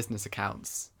the business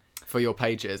accounts for your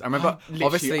pages? I remember. Literally,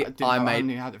 Obviously, didn't I have- I made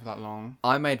only had it for that long.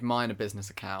 I made mine a business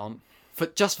account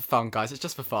just for fun, guys. It's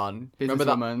just for fun. Remember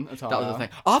that? Businesswoman That was the attire. thing.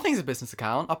 Our thing's a business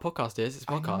account. Our podcast is. It's a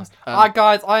podcast.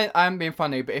 Guys, I am being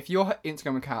funny, but if your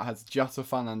Instagram account has just for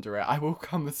fun under it, I will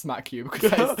come and smack you because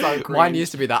it's so cringe. Mine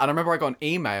used to be that, and I remember I got an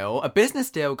email, a business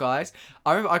deal, guys.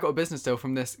 I remember I got a business deal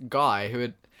from this guy who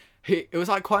had it was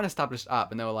like quite an established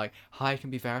app, and they were like, "Hi, you can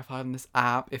be verified on this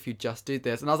app if you just do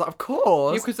this." And I was like, "Of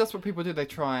course." Yeah, because that's what people do. They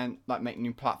try and like make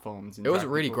new platforms. And It was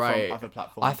drag really people from great. Other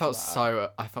platforms I felt to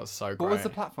that. so great. What was the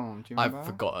platform? Do you remember? I've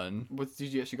forgotten.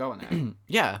 Did you actually go on it?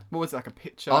 Yeah. What was it, like a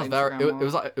picture? I was very.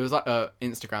 Instagram It was like a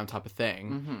Instagram type of thing,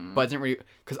 Mm-hmm. but I didn't really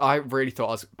because I really thought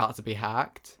I was about to be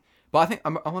hacked. But I think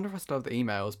I wonder if I still have the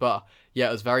emails. But yeah,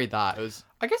 it was very that. It was.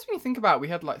 I guess when you think about it, we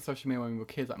had like social media when we were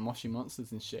kids, like Moshi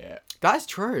Monsters and shit. That's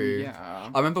true. Yeah.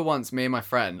 I remember once me and my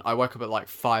friend. I woke up at like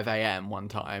 5 a.m. one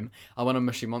time. I went on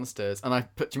Mushy Monsters, and I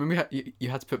put. Do you remember you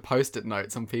had to put post-it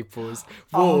notes on people's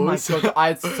walls? Oh my god, I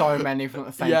had so many from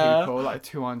the same Yeah. people, like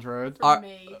 200. From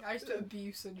me, I just put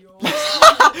abuse on yours.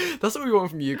 That's what we want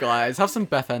from you guys. Have some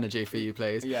Beth energy for you,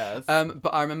 please. Yes.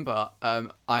 But I remember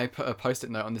I put a post-it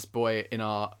note on this boy in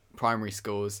our primary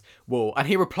school's wall, and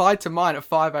he replied to mine at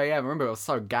 5 a.m. I remember I was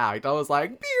so gagged. I was like,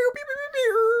 pew, pew, pew,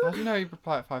 pew, How pew. do you know you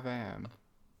reply at 5 a.m.?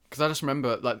 Because I just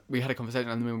remember, like, we had a conversation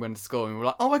and then we went to school and we were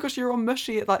like, oh my gosh, you're on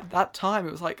Mushy at like that time.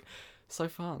 It was like so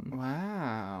fun.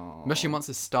 Wow. Mushy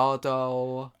Monsters Star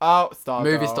Doll, Oh, Star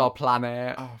Movie Doll. Star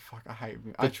Planet, Oh fuck, I hate.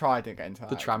 I tried to get into that.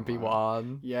 the trampy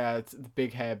one. Yeah, it's the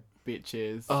big hair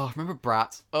bitches. Oh, remember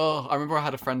Bratz? Oh, I remember I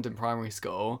had a friend in primary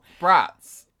school.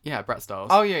 Brats. Yeah, Bratz dolls.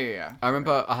 Oh yeah. I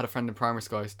remember I had a friend in primary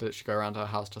school. I used to literally go around her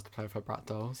house just to play with her Brat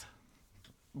dolls.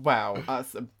 Wow,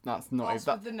 that's not What's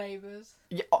that. with the neighbours?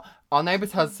 Yeah, our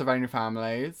neighbours has surveying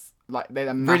families. Like they're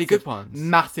a Really massive, good ones.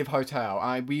 Massive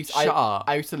hotel. We used, Shut up.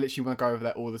 I used to literally want to go over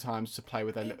there all the time just to play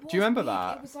with their. Do you remember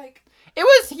that? It was like It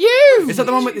was you. Is that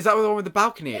the one with? Is that the one with the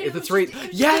balcony? Is the three?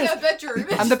 Yes. bedroom.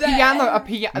 And the piano,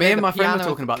 Me and my friend were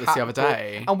talking about this the other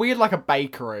day. And we had like a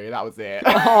bakery. That was it.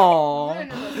 I Oh. don't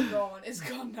know where it's gone. It's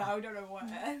gone now. I don't know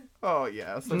where. Oh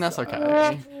yeah. So That's sad.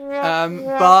 okay.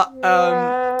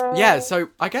 Yeah. So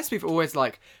I guess we've always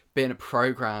like been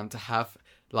programmed to have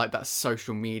like that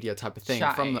social media type of thing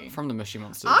Chatting. from the Mushy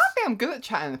Monsters. I think I'm good at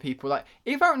chatting to people. Like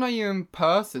if I don't know you in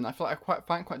person, I feel like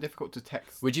find it quite difficult to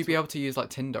text. Would you be able to use like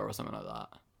Tinder or something like that?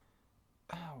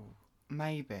 Oh,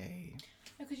 maybe.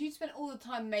 Because you spend all the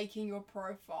time making your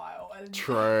profile. And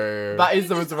True. That is you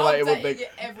the most just relatable update thing.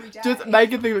 it every day. Just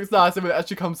making things look nice, and when it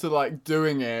actually comes to like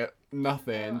doing it,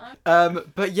 nothing.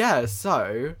 But yeah.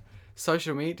 So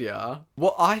social media.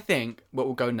 What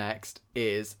will go next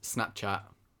is Snapchat.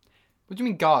 What do you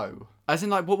mean go? As in,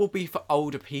 like, what will be for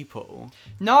older people?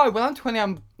 No, when I'm 20,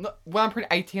 when I'm pretty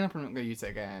 18, I'm probably not gonna use it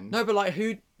again. No, but like,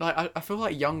 who? Like, I feel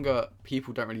like younger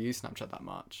people don't really use Snapchat that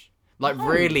much. Like,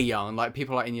 really young, like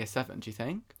people like in year 7. Do you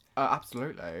think?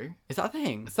 Absolutely. Is that a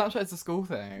thing? Snapchat is a school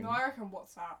thing. No, I reckon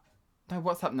WhatsApp. No,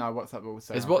 WhatsApp. No, WhatsApp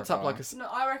also. Is WhatsApp like a? No,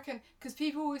 I reckon because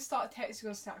people always start texting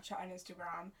on Snapchat and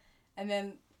Instagram, and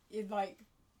then it like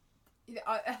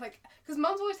because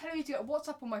Mum's always telling me to get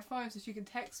WhatsApp on my phone so she can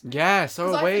text me. Yeah, so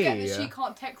Because are I forget we. that she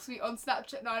can't text me on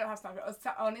Snapchat. No, I don't have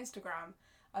Snapchat. On Instagram,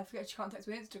 I forget she can't text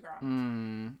me on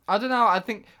Instagram. I don't know. I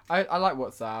think I like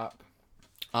WhatsApp.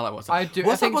 I like WhatsApp. I do. I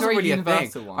WhatsApp think it's wasn't very really a thing.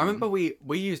 universal one. I remember we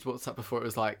used WhatsApp before it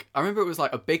was like. I remember it was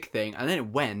like a big thing, and then it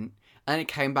went, and it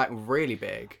came back really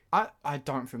big. I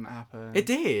don't think that happened. It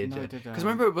did. No, it didn't. Because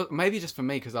remember, it was, maybe just for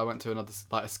me, because I went to another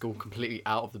like a school completely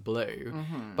out of the blue.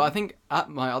 But I think at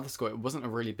my other school, it wasn't a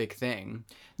really big thing.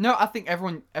 No, I think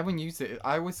everyone used it.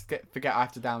 I always forget I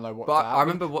have to download WhatsApp. But I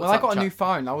remember when I got WhatsApp a new chat-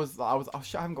 phone, I was oh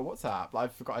shit, I haven't got WhatsApp. Like,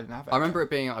 I forgot I didn't have it. I remember it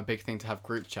being like, a big thing to have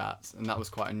group chats, and that was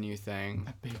quite a new thing.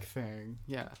 a big thing.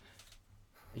 Yeah.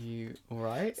 Are you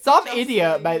alright? Some Just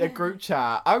idiot saying. made a group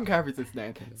chat. I don't care if it's his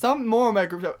name. Some moron made a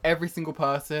group chat with every single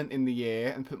person in the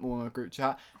year and put more in a group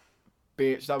chat.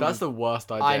 Bitch, That's was the worst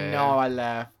idea. I know. I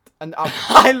left, and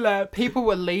I left. people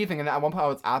were leaving, and at one point I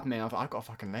was admin. I was like, I gotta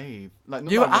fucking leave. Like,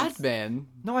 not You were that I was- admin.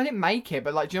 No, I didn't make it,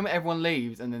 but like, do you know when everyone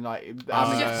leaves and then like the Oh,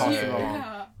 admin gets just passed you. along?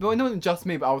 Yeah. No, it wasn't just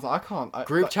me, but I was like, I can't.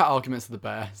 Group like, chat arguments are the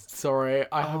best. Sorry,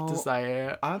 I have to Oh, say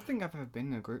it. I don't think I've ever been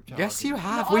in a group chat. Yes, you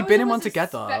have. No, I We've been was in one always a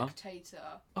together. Spectator.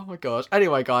 Oh my gosh.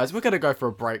 Anyway, guys, we're gonna go for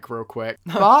a break real quick.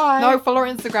 Bye. No, follow our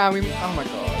Instagram. Oh my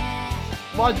god.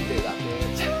 Why'd you do that,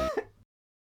 bitch?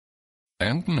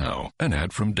 And now, an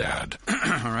ad from Dad.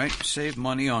 All right, save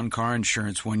money on car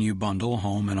insurance when you bundle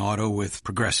home and auto with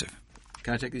Progressive.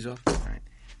 Can I take these off? All right.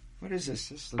 What is this?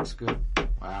 This looks good.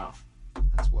 Wow.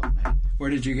 That's well made. Where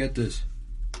did you get this?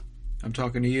 I'm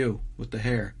talking to you with the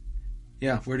hair.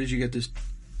 Yeah, where did you get this?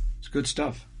 It's good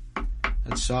stuff.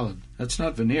 That's solid. That's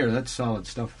not veneer. That's solid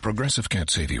stuff. Progressive can't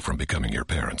save you from becoming your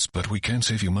parents, but we can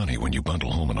save you money when you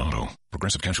bundle home and auto.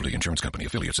 Progressive Casualty Insurance Company,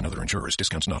 affiliates, and other insurers.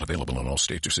 Discounts not available in all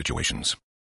states or situations.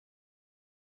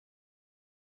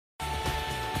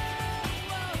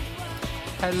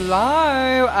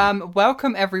 Hello,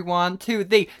 welcome everyone to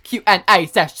the Q&A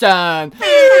session. Are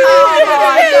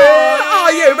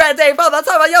you ready for the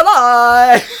time of your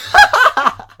life?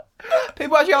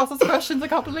 People actually asked us questions, I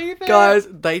can't believe it. Guys,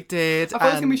 they did. I thought it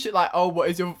was going to be shit like, oh, what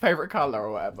is your favourite colour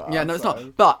or whatever. Yeah, no, it's So-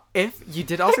 not. But if you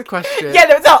did ask a question... Yeah,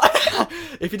 no, it's not.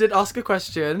 If you did ask a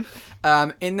question,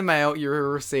 in the mail, you will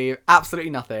receive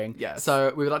absolutely nothing. Yes.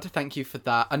 So we would like to thank you for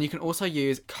that. And you can also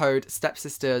use code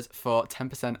StepSisters for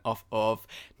 10% off of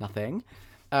nothing.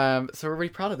 So we're really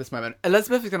proud of this moment.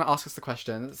 Elizabeth is going to ask us the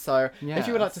question. So if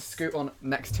you would like to Yes. scoot on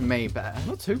next to me, Beth.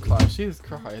 Not too close, Jesus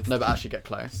Christ. No, but actually get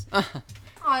close.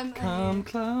 I'm Come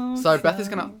close. So Beth is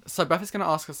gonna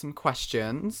ask us some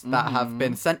questions that have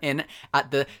been sent in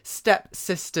at the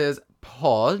StepSisters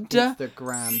pod.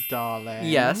 Instagram, darling.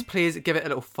 Yes, please give it a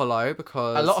little follow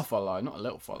because A lot of follow, not a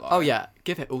little follow. Oh yeah,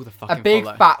 give it all the fucking A big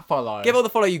follow. fat follow. Give all the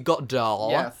follow you got, doll.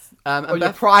 Yes. And On your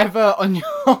Beth, private, on your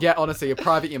yeah, honestly, your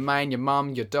private, your main, your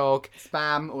mum, your dog.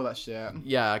 spam, all that shit.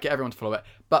 Yeah, get everyone to follow it.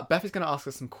 But Beth is gonna ask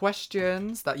us some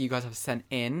questions that you guys have sent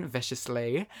in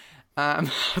viciously. I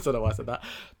don't know why I said that.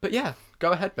 But yeah,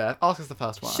 go ahead, Beth. Ask us the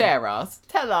first one. Share us.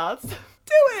 Tell us. Do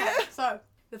it. So,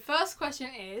 the first question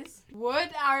is, would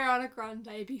Ariana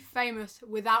Grande be famous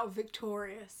without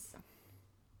Victorious?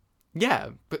 Yeah,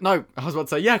 but no, I was about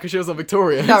to say yeah because she was on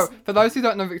Victorious. No, for those who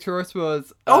don't know, Victorious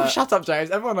was... Oh, shut up, James.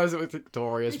 Everyone knows what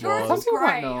Victorious Victorious was. was Some people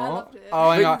great. might I not. loved it. Oh,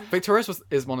 I know. Victorious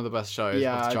is one of the best shows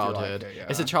Yeah, I of do like childhood. it, yeah.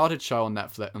 It's a childhood show on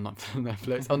Netflix, not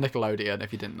Netflix, on Nickelodeon.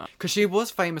 If you didn't know, because she was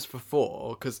famous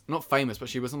before, because not famous, but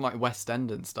she was on like West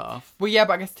End and stuff. Well, yeah,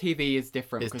 but I guess TV is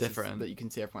different. It's because different. that you can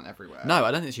see everyone everywhere. No,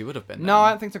 I don't think she would have been. No,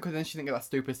 I don't think so, because then she didn't get that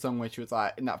stupid song where she was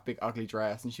like in that big ugly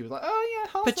dress and she was like, oh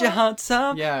yeah, Put your hearts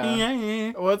up. Yeah.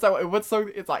 yeah. What's that? What's song?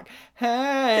 It's like,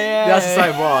 hey. That's the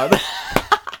same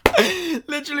one.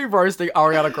 Literally roasting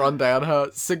Ariana Grande on her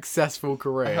successful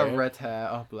career. Her red hair,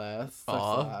 oh bless. So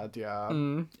Aw. sad, yeah.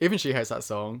 Even she hates that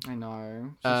song. I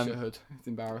know. She Um, should. It's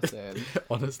embarrassing.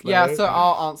 Honestly. Yeah, so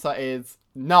our answer is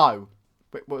no.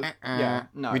 Wait, what was, yeah,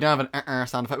 no. We don't have an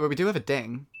sound effect, but we do have a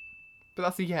ding. But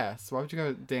that's a yes. Why would you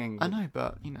go ding? I know,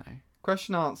 but you know.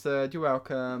 Question answered. You're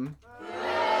welcome.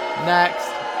 Next.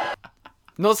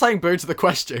 Not saying boo to the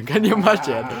question. Can you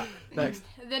imagine? Next.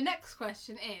 The next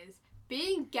question is,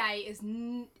 being gay is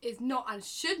not and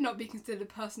should not be considered a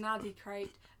personality trait.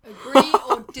 Agree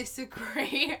or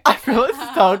disagree? I feel like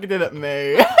it's targeted at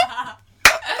me.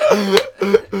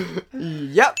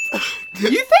 Yep. You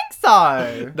think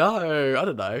so? No, I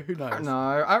don't know. Who knows?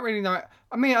 No, I don't really know.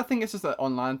 I mean, I think it's just an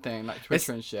online thing, like Twitter It's-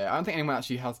 and shit. I don't think anyone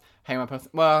actually has hate my person.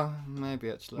 Well, maybe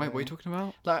actually. Wait, what are you talking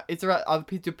about? Like, is there other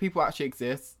people? Do people actually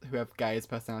exist who have gay as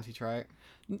personality trait?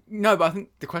 No, but I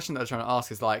think the question that I was trying to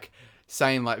ask is like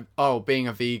saying like, oh, being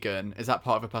a vegan, is that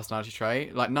part of a personality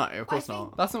trait? Like, no, of course I think-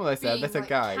 not. That's not what they said. They Being, said like,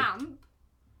 gay. camp,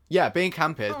 Yeah, being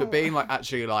camp is, but being like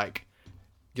actually like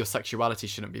your sexuality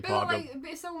shouldn't be but part of like, but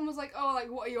if someone was like, oh,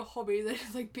 like, what are your hobbies? They're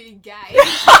just like being gay.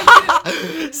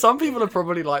 your... Some people are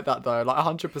probably like that though, like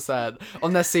 100%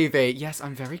 on their CV. Yes,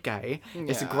 I'm very gay.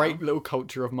 It's a Yeah. great little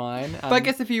culture of mine. But I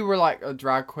guess if you were like a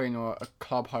drag queen or a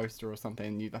club hoster or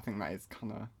something, I think that is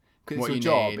kind of because What it's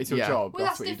you your job. need, It's your yeah. job. Well,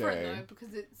 that's that's what you different do. though,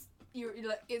 because you're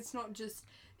like it's not just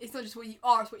what you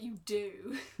are; it's what you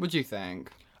do. What do you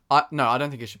think? No, I don't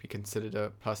think it should be considered a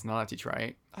personality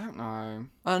trait. I don't know.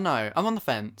 I don't know. I'm on the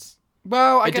fence.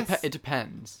 Well, I It, guess it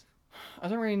depends. I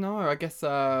don't really know. I guess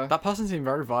That person seemed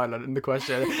very violent in the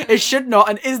question. It should not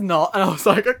and is not. And I was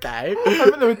like, okay. I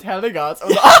remember they were telling us. I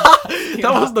was like,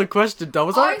 That wasn't the question, though.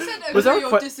 Was I there, said was there agree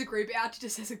a or que- disagree, but it actually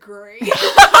just says agree.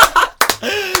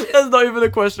 That's not even a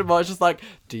question mark. It's just like,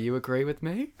 do you agree with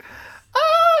me?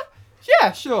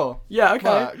 yeah, sure. Yeah,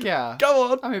 okay. Yeah.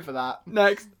 Go on. I'm here for that.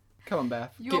 Next. Come on,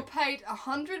 Beth. You're paid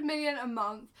 100 million a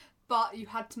month, but you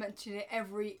had to mention it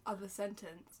every other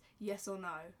sentence. Yes or no?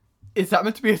 Is that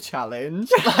meant to be a challenge?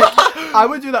 Like, I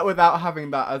would do that without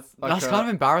having that as like That's kind of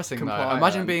embarrassing, though. compliant.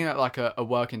 Imagine being at like a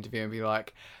work interview and be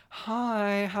like,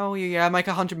 hi, how are you? Yeah, I make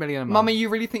 100 million a month. Mummy, you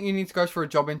really think you need to go for a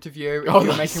job interview if Oh,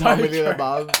 you're that's making so 1 million a true.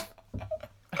 month?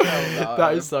 Hell no.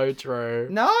 That is so true.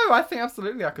 No, I think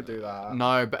absolutely I could do that.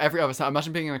 No, but every other time,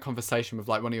 imagine being in a conversation with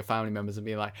like one of your family members and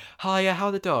being like, hi, yeah, how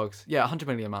are the dogs? Yeah, 100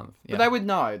 million a month. Yeah. But they would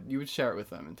know. You would share it with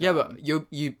them. And Yeah, tell but them.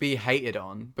 you'd be hated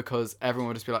on because everyone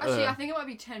would just be like, Actually, I ugh. think it might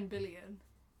be 10 billion.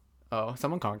 Oh,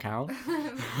 someone can't count.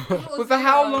 But for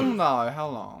how long though? How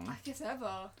long? I guess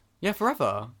ever. Yeah,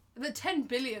 forever. The 10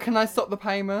 billion. Can I stop the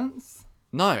payments?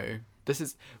 No, this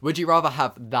is. Would you rather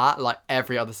have that like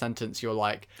every other sentence? You're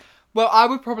like, Well, I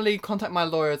would probably contact my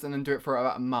lawyers and then do it for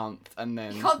about a month, and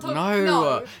then... You can't talk.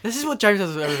 No. This is what James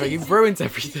does with everything. He ruins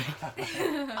everything.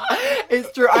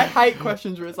 It's true. I hate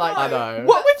questions where it's like, I know.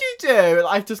 what would you do?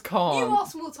 I just can't. You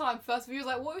asked all the time. First of all, you was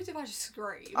like, "What would you do if I just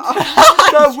screamed?"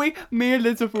 No, me and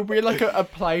Elizabeth will be in like a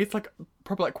place, like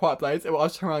probably like quiet place, and I'll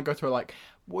just turn around and go to her like,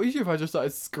 what would you do if I just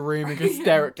started screaming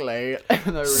hysterically?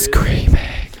 No, Screaming.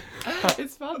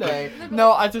 It's funny.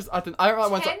 No, I don't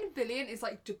like ones. 10 billion is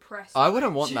like depressing. I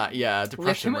wouldn't want that. Yeah, Well, too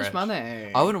depression much rich.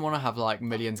 money. I wouldn't want to have like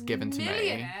millions given to me.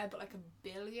 Millionaire, but like a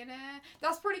billionaire.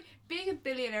 That's pretty. Being a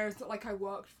billionaire is not like I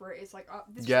worked for it. It's like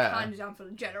this Yeah. is handed down for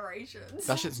generations.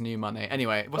 That shit's new money.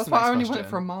 Anyway, what's That's the why next I only question? went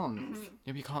for a month.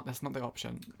 Yeah, but you can't. That's not the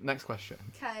option. Next question.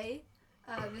 Okay.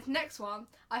 This next one.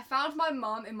 I found my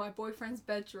mum in my boyfriend's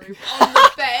bedroom on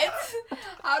the bed.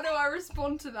 How do I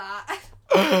respond to that?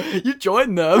 You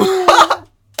joined them.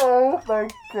 Oh my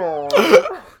god.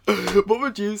 What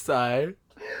would you say?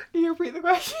 Can you repeat the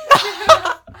question?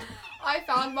 I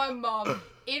found my mum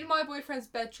in my boyfriend's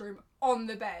bedroom on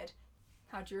the bed.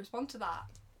 How do you respond to that?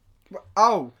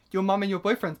 Oh, your mum in your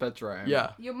boyfriend's bedroom?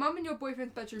 Yeah. Your mum in your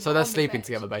boyfriend's bedroom. So they're on the sleeping bed.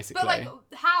 together, basically. But like,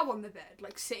 how on the bed?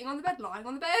 Like sitting on the bed, lying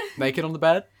on the bed? Naked on the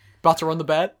bed? Butter on the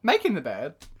bed? Making the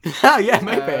bed? Yeah,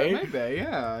 maybe. Maybe,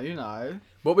 yeah, you know.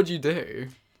 What would you do?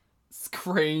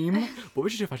 Scream. What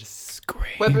would you do if I just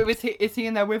screamed? Wait, but is he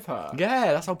in there with her?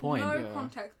 Yeah, that's the whole point. No Yeah.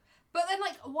 context. But then,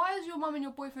 like, why is your mum in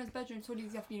your boyfriend's bedroom so you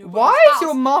have to be in your Why boyfriend's is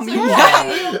your house? mum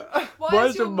So here? why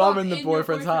is your mum in the your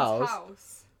boyfriend's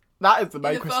house? That is the In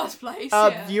main the question. first place,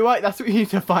 yeah. That's what you need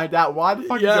to find out. Why the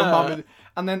fuck is your Yeah. mum in...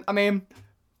 And then, I mean...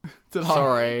 dunno.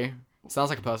 Sorry. Sounds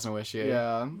like a personal issue.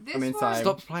 Yeah. This I mean, one- same.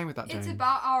 Stop playing with that, It's James.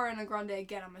 about Ariana Grande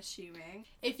again, I'm assuming.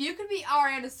 If you could be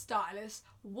Ariana's stylist,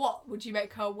 what would you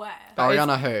make her wear?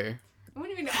 Ariana who? What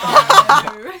do you mean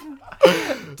Ariana?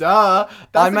 Duh.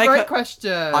 That's I'd a make great her-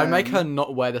 question. I'd make her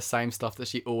not wear the same stuff that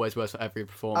she always wears for every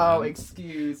performance. Oh,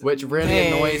 excuse Which really me.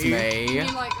 annoys You me.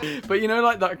 mean like... But you know,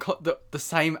 like the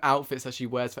same outfits that she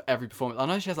wears for every performance. I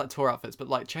know she has like tour outfits, but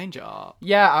like change it up.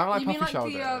 Yeah, I don't like You mean puffy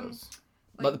like the, shoulders.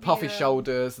 Like the puffy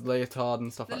shoulders, the leotard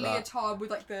and stuff The like that. leotard with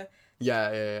like the...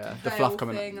 Yeah. The veil fluff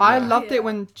coming. thing. I Yeah. loved it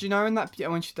when, do you know,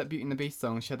 when she did that Beauty and the Beast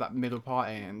song, she had that middle part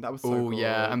in. That was so Oh cool.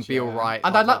 yeah, and Be Alright.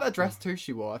 And I like that dress too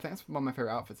she wore. I think that's one of my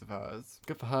favourite outfits of hers.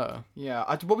 Good for her. Yeah.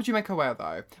 What would you make her wear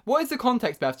though? What is the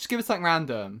context, Beth? Just give us something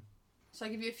random. So I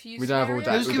give you a few We don't have all scenarios?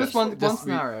 day. Just give us one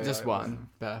scenario. Just one,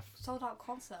 Beth. Sold out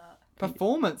concert.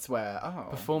 Performance wear. Oh.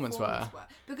 Performance wear.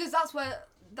 Because that's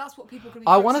what people can be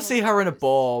I want to focusing see on her in a most.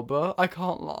 bob. I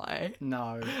can't lie.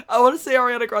 No. I want to see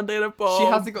Ariana Grande in a bob. She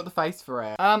hasn't got the face for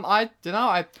it. I don't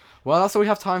know. Well, that's all we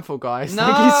have time for, guys. No!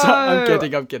 Thank you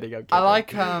so. I'm kidding. I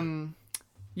like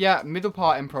yeah, middle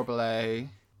part in probably.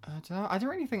 I don't know. I don't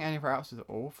really think any of her outfits are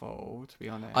awful, to be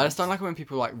honest. I just don't like it when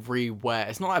people like re-wear.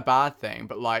 It's not a bad thing,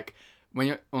 but like when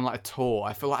you're on like a tour,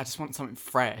 I feel like I just want something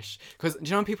fresh. Because do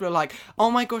you know when people are like, "Oh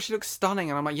my gosh, she looks stunning,"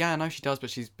 and I'm like, "Yeah, I know she does, but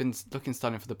she's been looking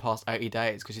stunning for the past 80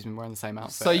 days because she's been wearing the same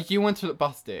outfit." So you want to look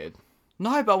busted?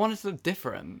 No, but I want it to look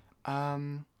different.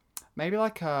 Maybe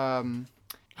like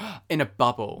In a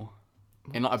bubble,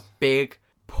 in like a big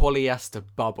polyester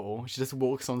bubble. She just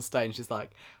walks on stage and she's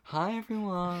like, "Hi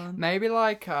everyone." maybe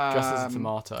like Dressed as a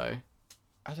tomato.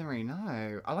 I don't really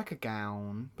know. I like a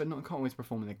gown, but not can't always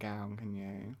perform in a gown, can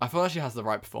you? I feel like she has the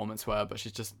right performance wear, but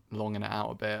she's just longing it out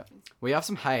a bit. We have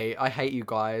some hate. I hate you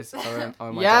guys.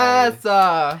 Oh my Yes,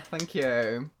 god. thank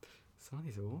you. Some of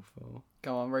these are awful.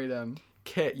 Go on, read them.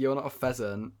 Kit, you're not a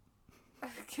pheasant.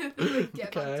 Get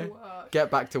back Okay. to work. Get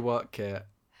back to work, Kit.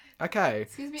 Okay.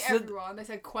 Excuse me, So- everyone. They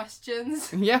said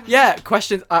questions. Yeah. Yeah,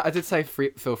 questions. I did say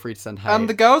feel free to send hate.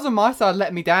 The girls on my side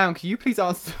let me down. Can you please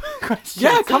answer the questions?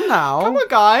 yeah, come now. Come on,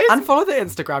 guys. And follow the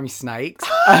Instagram, you snakes.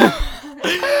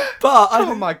 But Come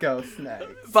on, my girl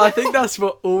snakes. But I think that's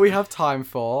all we have time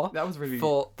for. That was really.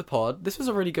 For the pod. This was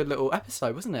a really good little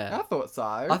episode, wasn't it? I thought so.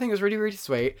 I think it was really, really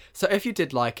sweet. So if you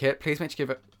did like it, please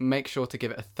make sure to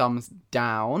give it a thumbs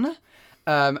down,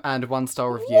 and a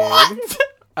 1-star review. What?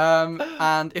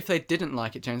 And if they didn't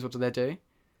like it, James, what do they do?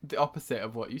 The opposite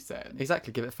of what you said.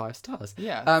 Exactly, give it 5 stars.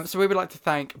 Yes. So we would like to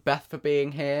thank Beth for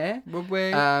being here. Would we?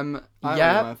 Yeah, really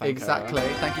wanna thank exactly.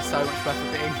 her. Thank you so much, Beth,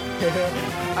 for being here.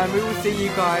 And we will see you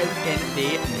guys in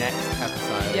the next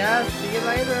episode. Yeah, see you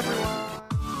later, everyone.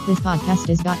 This podcast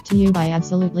is brought to you by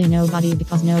absolutely nobody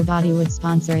because nobody would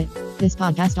sponsor it. This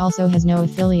podcast also has no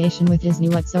affiliation with Disney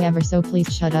whatsoever, so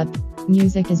please shut up.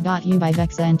 Music is brought to you by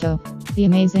Vexento. The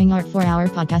amazing art for our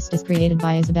podcast is created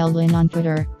by Isabel Lynn on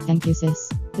Twitter. Thank you, sis.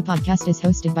 The podcast is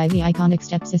hosted by the iconic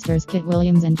StepSisters Kit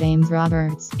Williams and James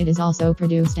Roberts. It is also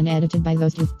produced and edited by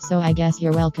those two, so I guess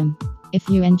you're welcome. If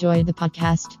you enjoyed the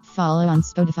podcast, follow on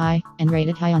Spotify and rate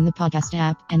it high on the podcast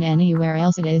app and anywhere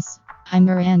else it is. I'm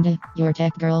Miranda, your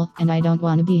tech girl, and I don't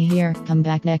want to be here. Come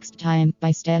back next time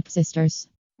by StepSisters.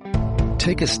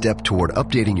 Take a step toward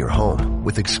updating your home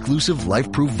with exclusive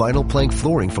life-proof vinyl plank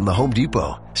flooring from the Home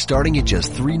Depot, starting at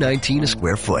just $3.19 a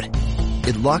square foot.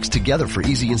 It locks together for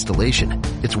easy installation.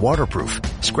 It's waterproof,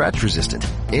 scratch-resistant,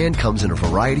 and comes in a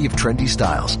variety of trendy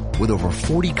styles with over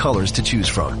 40 colors to choose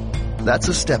from. That's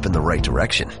a step in the right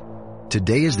direction.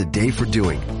 Today is the day for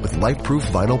doing with life-proof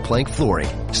vinyl plank flooring,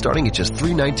 starting at just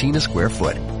 $3.19 a square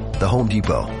foot. The Home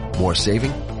Depot. More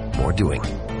saving, more doing.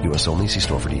 U.S. only. See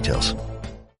store for details.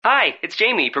 Hi, it's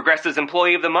Jamie, Progressive's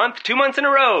Employee of the Month, 2 months in a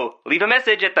row. Leave a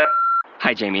message at the...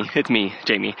 Hi, Jamie. It's me,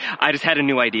 Jamie. I just had a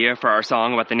new idea for our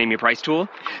song about the Name Your Price tool.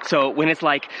 So when it's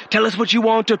like, tell us what you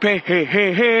want to pay, hey,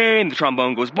 hey, hey, and the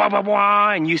trombone goes, blah, blah,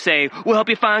 blah, and you say, we'll help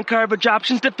you find coverage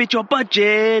options to fit your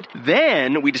budget.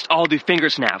 Then we just all do finger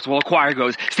snaps while a choir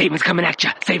goes, savings coming at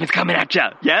ya, savings coming at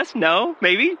ya. Yes? No?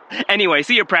 Maybe? Anyway,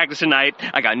 see you practice tonight.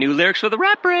 I got new lyrics for the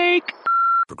rap break.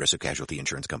 Progressive Casualty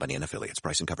Insurance Company and Affiliates.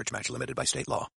 Price and coverage match limited by state law.